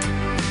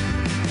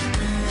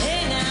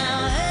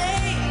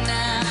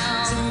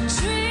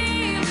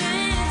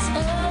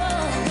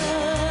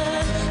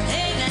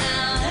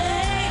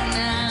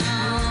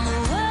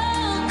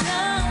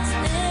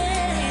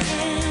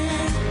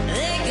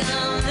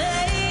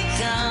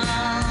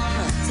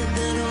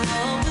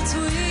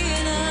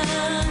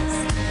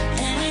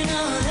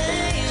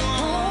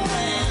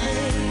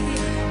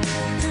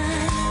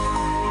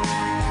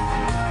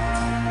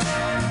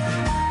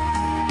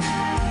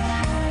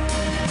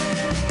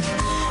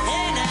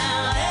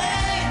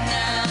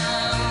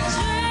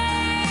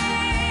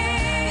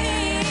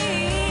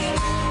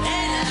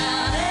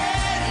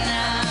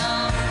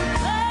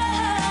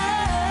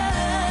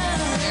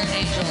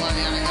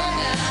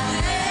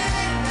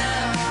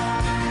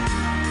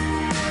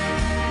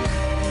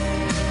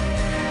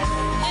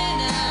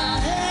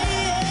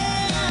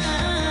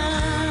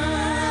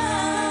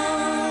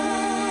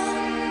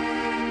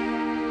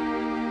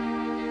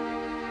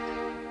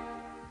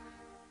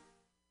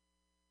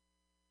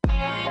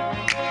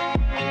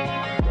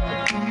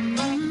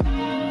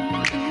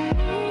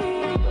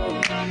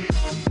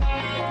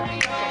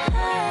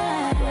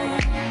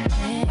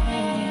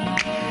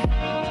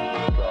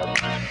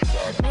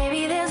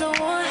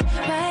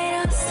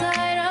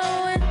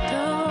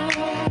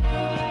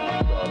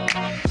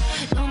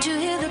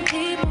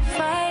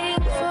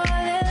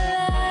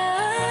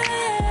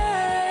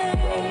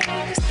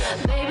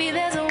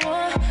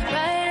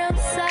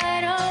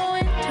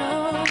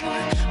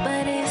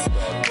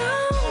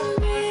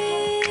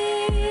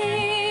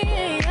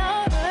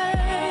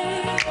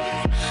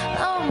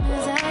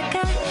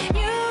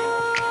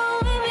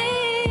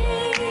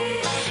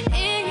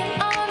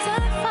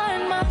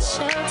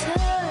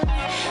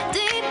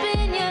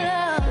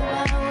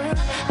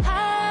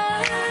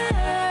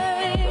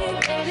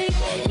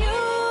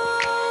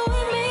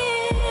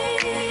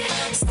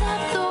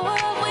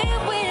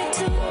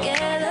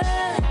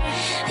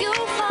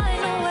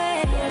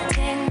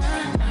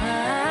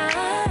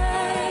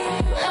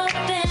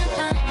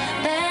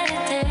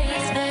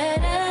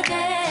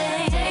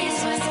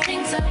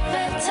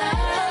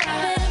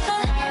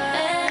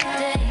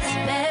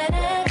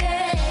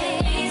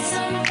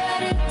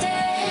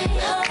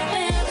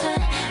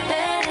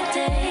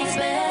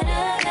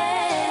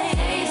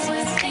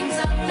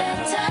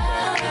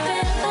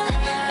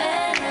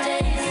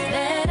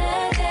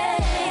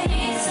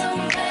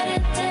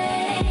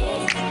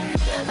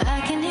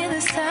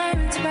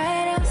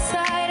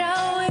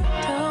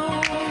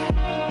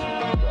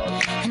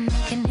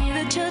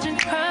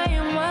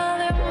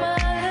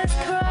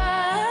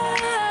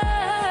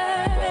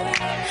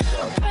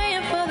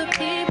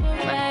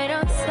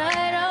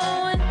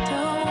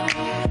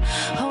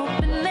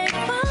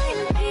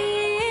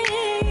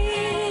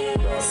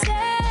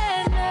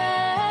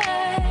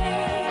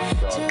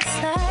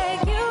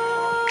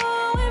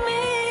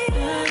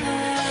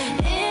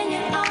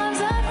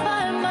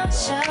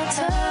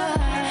 shelter.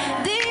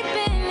 Deep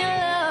in your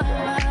love,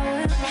 I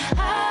will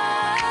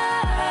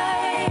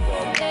hide.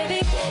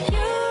 Baby,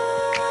 you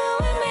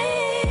and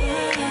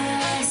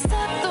me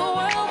stop the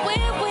world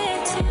where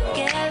we're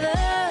together.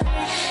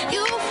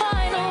 You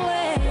find a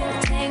way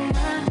to take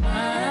my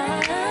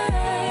mind.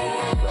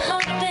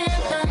 Up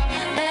in the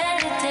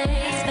better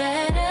days,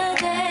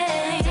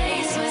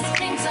 days when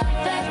things are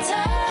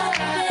better. Up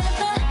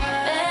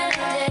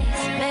in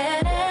the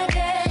better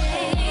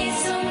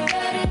days, some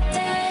better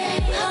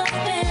days. Up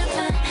in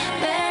the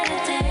better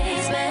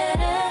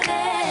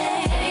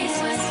days,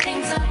 when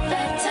things are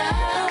better.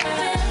 Up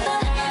in the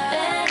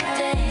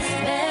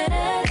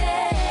better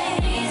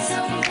days,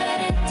 some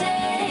better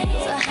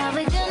days. So how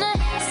we gonna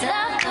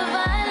stop the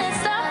violence,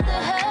 stop the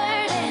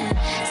hurting,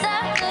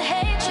 stop the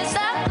hatred,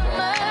 stop the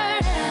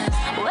murders?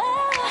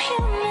 We're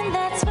human,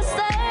 that's for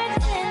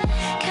certain.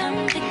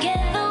 Come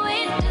together, we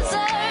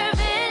deserve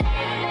it.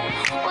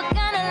 What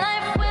kind of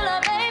life will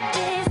our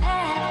babies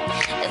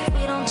have if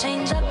we don't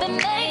change up and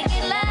make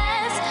it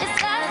last? It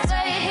starts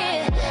right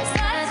here,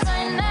 starts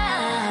right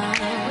now.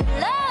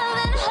 With love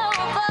and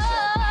hope for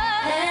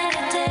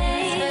better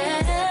days,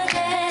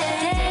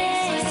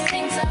 when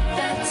things are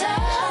better.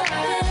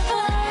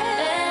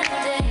 Better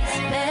days,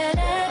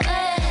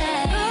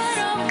 good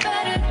or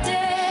better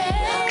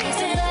days,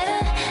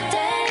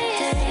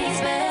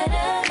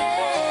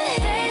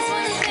 days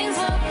when things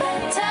are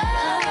better.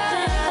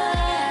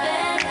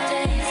 Better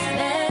days,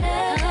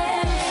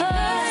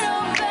 good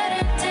or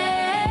better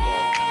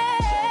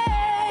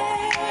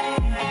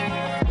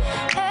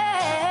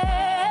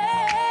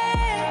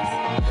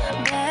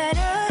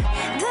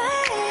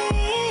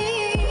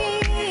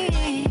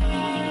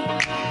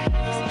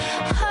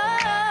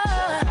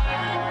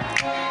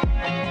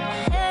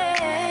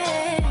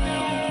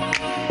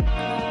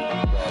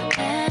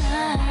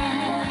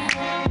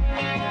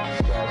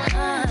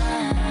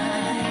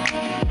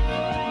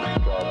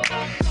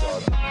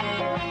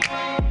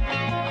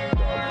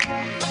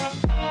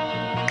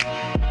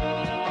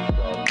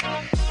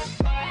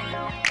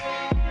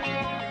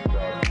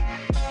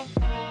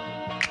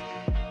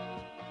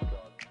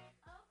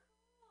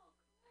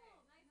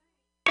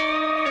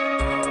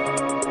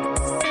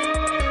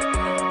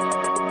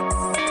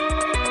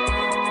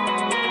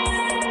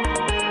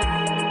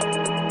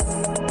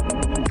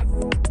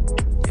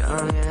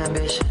Young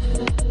ambition,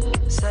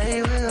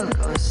 say we'll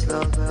go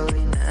slow, but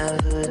we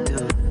never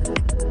do.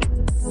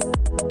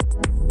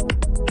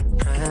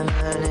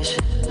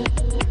 Premonition,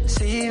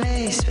 see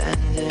me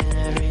spending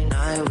every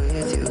night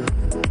with you.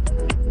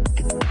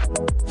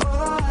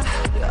 Oh,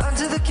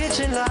 under the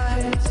kitchen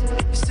lights,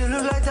 you still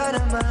look like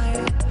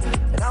dynamite,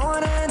 and I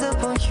wanna end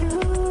up on you.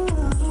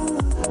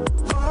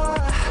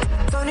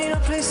 Oh, don't need no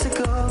place to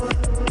go,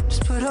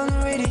 just put on the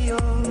radio.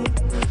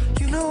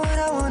 You know what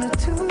I wanna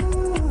do.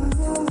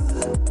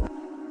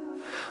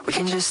 We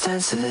can just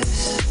dance to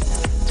this.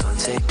 Don't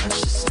take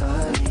much to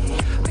start me.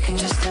 We can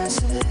just dance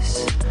to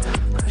this.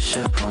 Push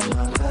up on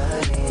my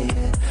body.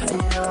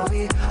 And you know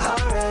we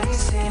already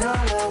seen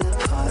all of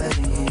the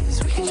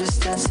parties. We can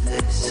just dance to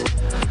this.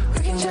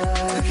 We can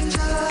just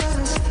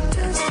dance to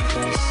this.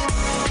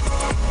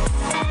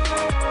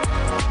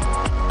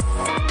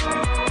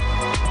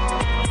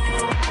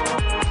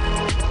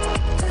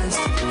 Dance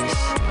to this.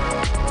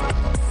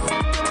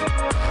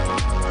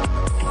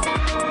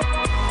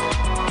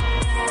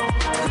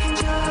 We can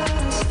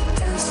just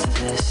dance to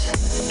this.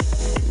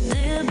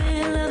 Little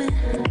bit loving,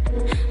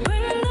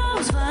 bring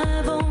those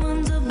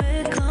 501s a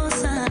bit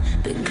closer,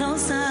 bit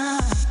closer.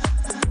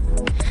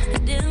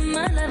 Dear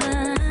my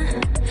lover,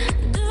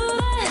 do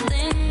that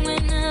thing we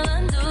never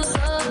do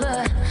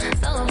sober,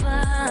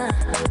 sober.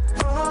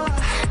 Oh,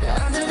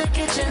 Under the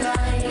kitchen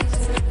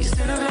lights, you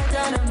still look like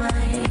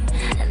dynamite.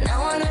 and I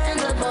wanna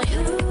end up on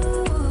you.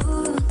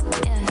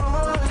 Yeah.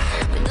 Oh,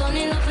 We don't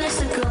need no place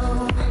to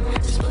go,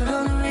 just put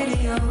on the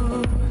radio.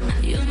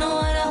 You know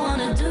what I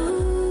wanna do.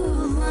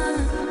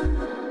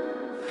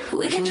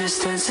 we can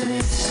just dance to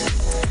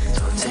this.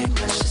 Don't take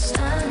much to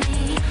start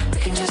me. We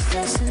can just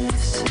dance to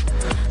this.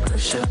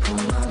 Push up on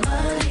my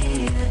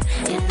body.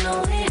 You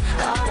know we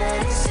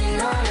already seen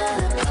all of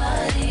the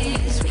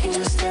parties. We can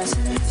just dance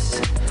to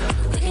this.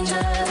 We can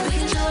just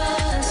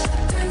dance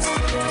to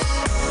this.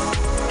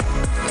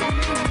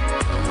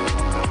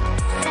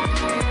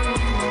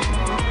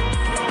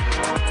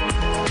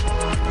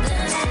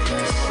 Dance to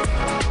this.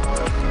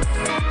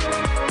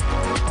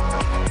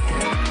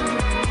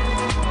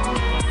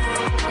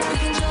 We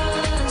can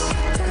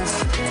just dance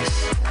to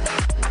this.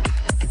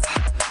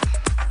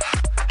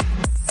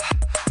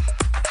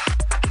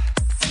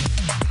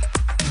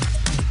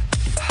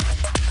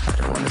 I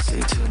don't wanna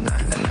say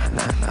tonight, nah, nah,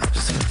 nah, nah. I'm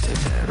just gonna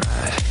take that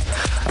ride.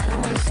 I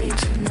don't wanna say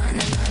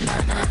tonight, nah, nah,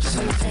 nah, nah. I'm just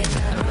gonna take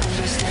that ride.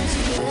 Just dance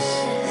to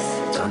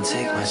this. Don't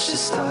take much to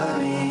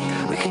start me.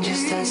 We can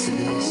just dance to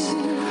this.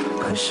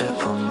 Push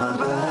up on my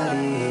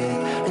body.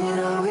 And you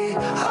know we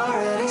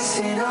already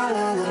seen all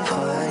of the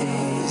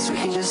parties. We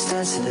can just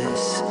dance to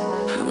this.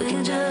 We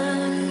can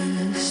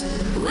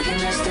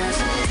just dance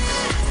to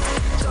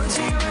this. Don't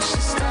take much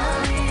to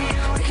start me.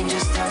 We can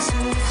just dance to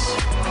this.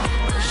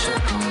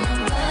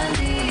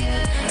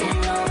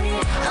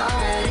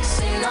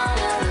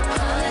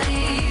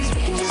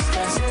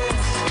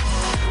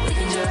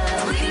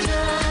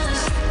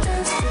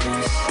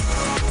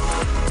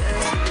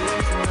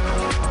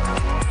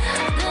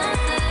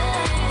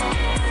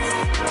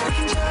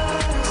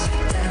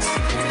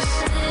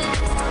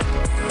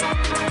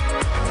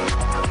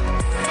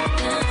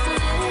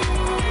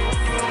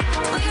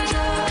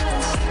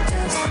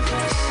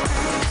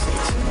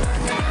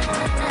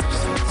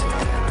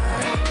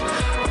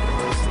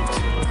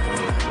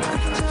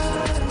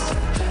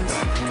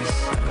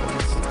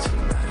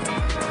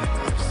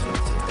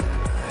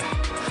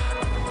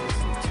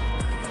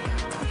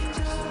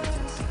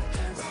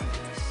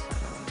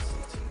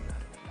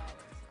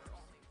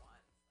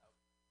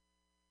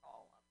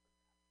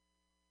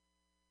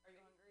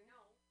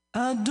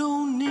 I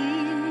don't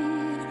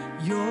need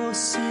your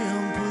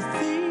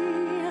sympathy.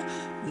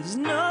 There's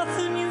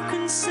nothing you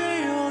can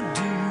say or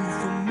do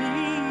for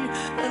me,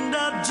 and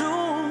I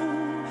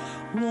don't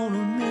want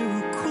a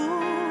miracle.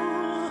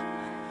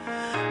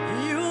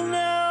 You'll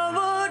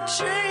never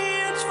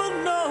change for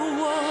no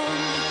one,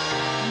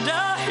 and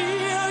I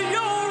hear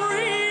your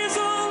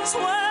reasons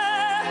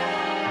why.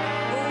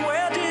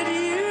 Where did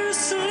you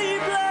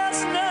sleep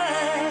last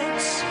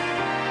night?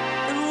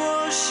 And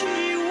was she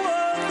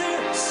worth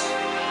it?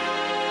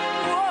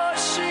 Was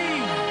she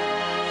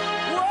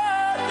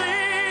worth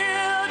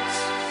it?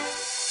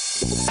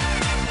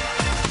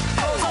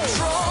 'Cause I'm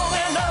strong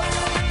enough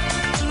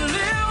to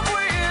live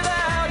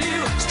without you.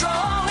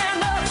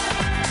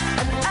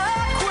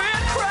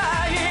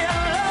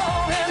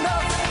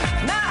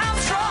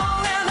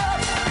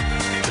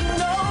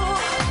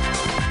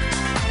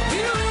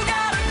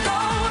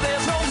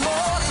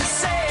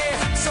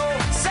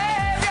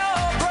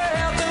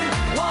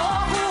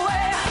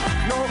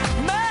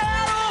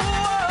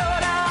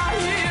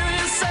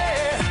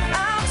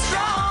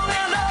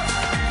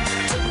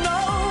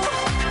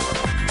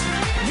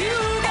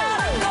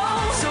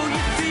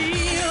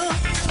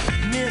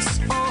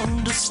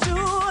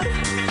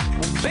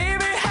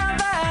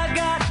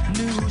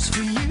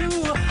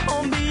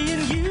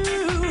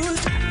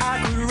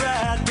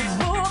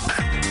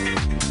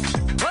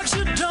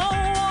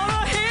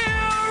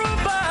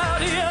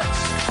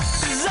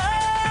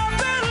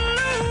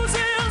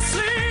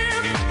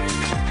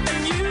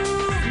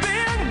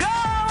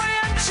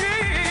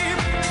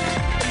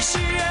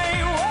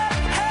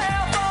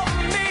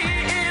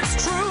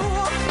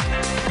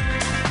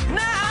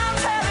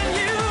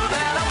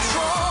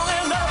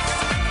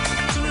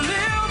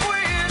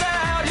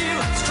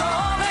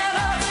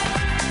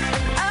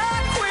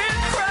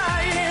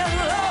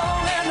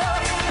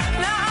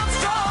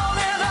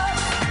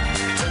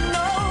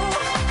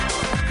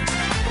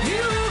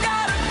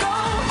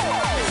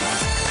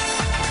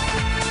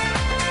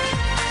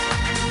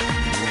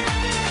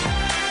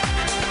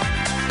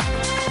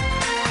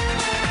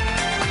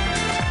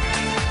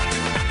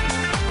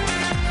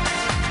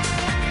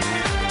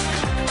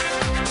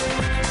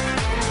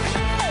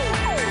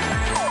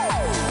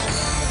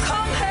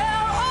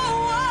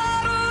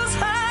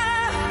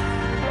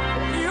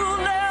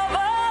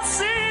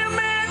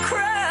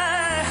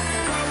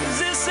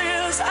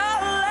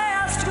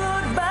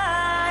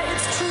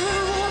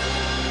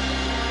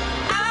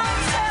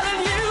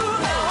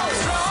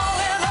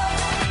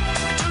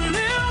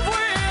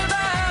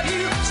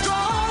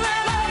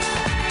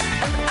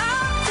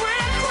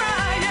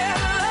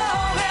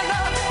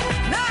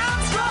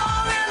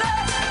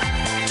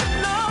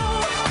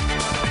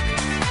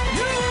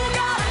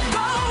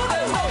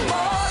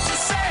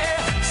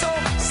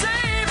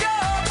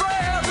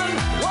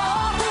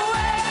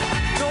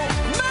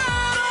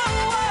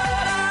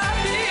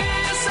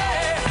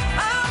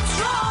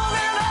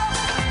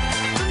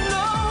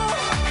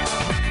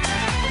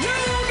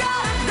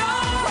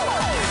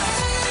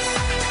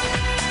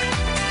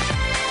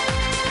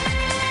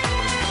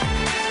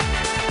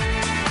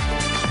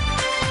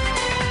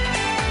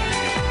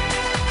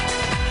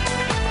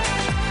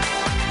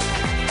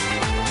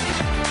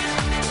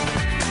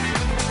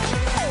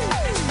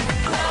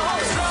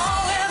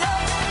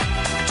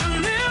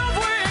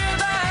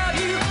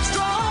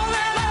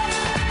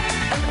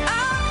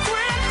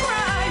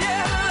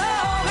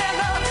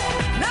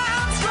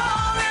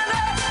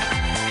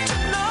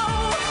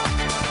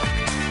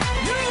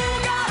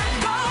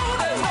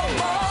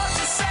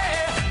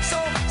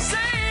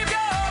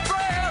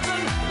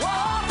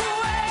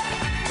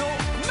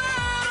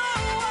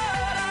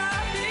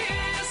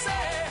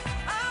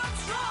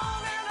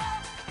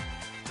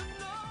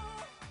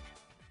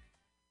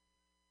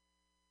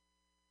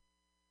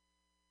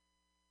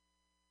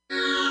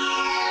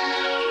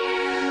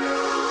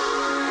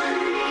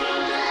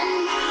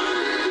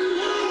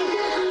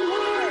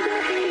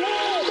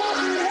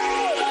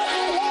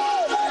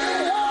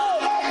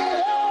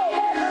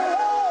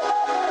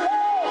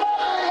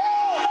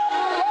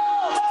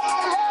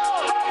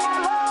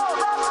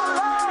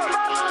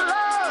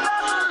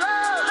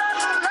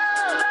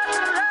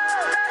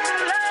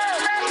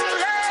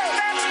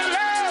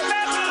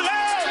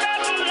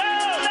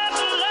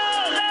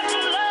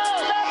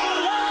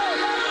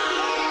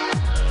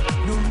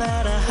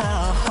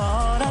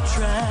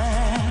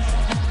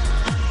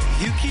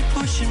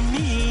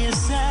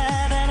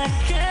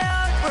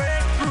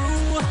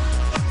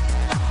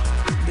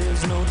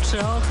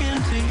 talking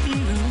to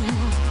you.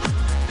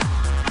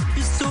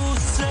 It's so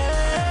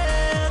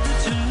sad that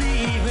you're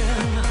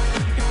leaving.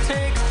 It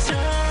takes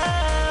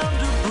time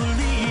to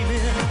believe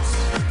it.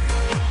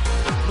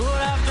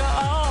 But after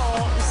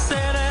all is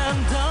said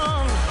and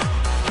done,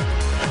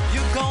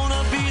 you're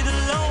gonna be the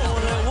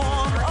lonely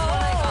one.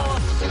 Oh,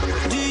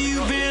 do you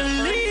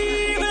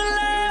believe in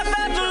life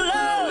after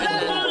love?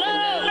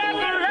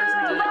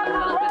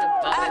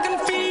 I can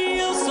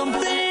feel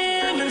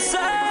something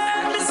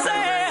inside me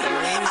say,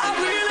 I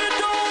really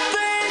don't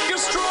think you're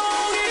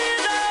strong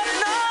enough.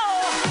 No.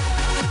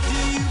 Do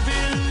you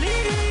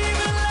believe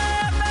in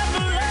life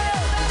after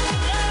love?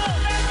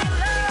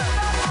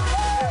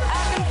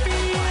 I can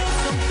feel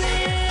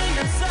something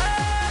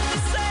inside me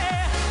say,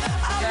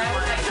 I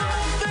really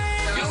don't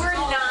think You were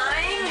 9?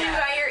 You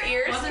got your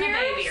ears Wasn't a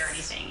pierced? baby or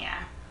anything, yeah.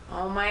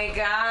 Oh my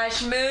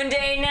gosh, Moon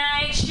Day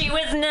night. She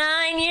was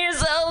 9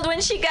 years old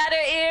when she got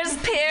her ears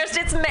pierced.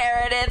 It's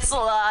Meredith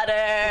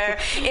Slaughter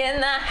in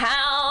the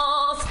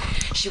house.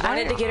 She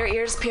wanted to get her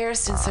ears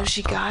pierced, and so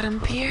she got them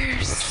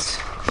pierced.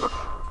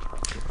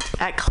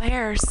 At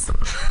Claire's.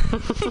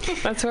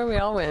 That's where we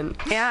all went.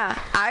 Yeah,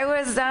 I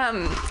was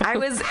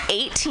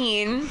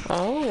 18.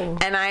 Oh.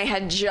 And I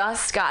had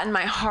just gotten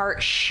my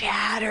heart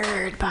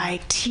shattered by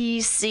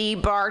T.C.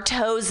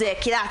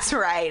 Bartosik. That's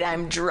right,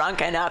 I'm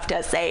drunk enough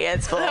to say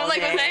his full I'm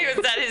like, name.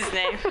 was that his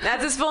name?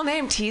 That's his full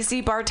name,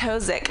 T.C.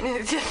 Bartosik.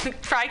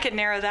 Probably could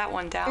narrow that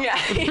one down. Yeah,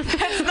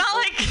 it's not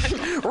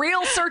like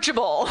real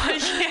searchable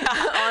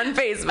on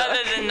Facebook.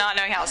 Other than not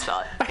knowing how to spell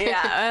it.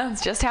 Yeah, well,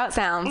 it's just how it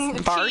sounds.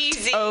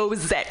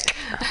 Bartosik.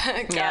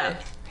 Got it.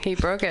 He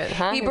broke it,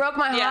 huh? He broke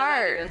my Yeah, not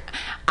heart. even.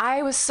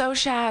 I was so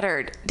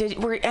shattered.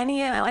 Were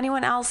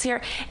anyone else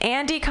here?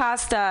 Andy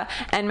Costa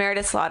and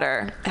Meredith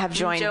Slaughter have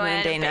joined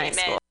Moon Day Night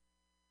School.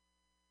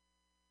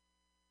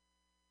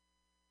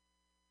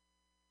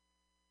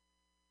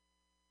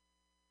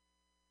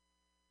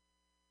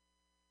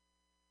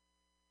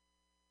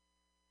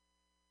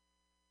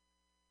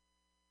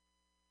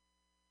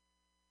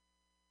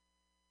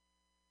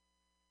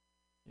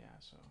 Yeah,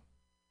 so.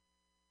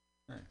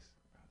 Nice.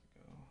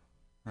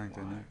 About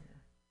to go.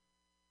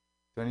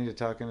 Do I need to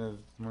talk into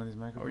one of these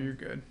microphones? Oh, you're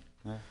good.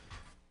 Yeah.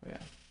 Yeah.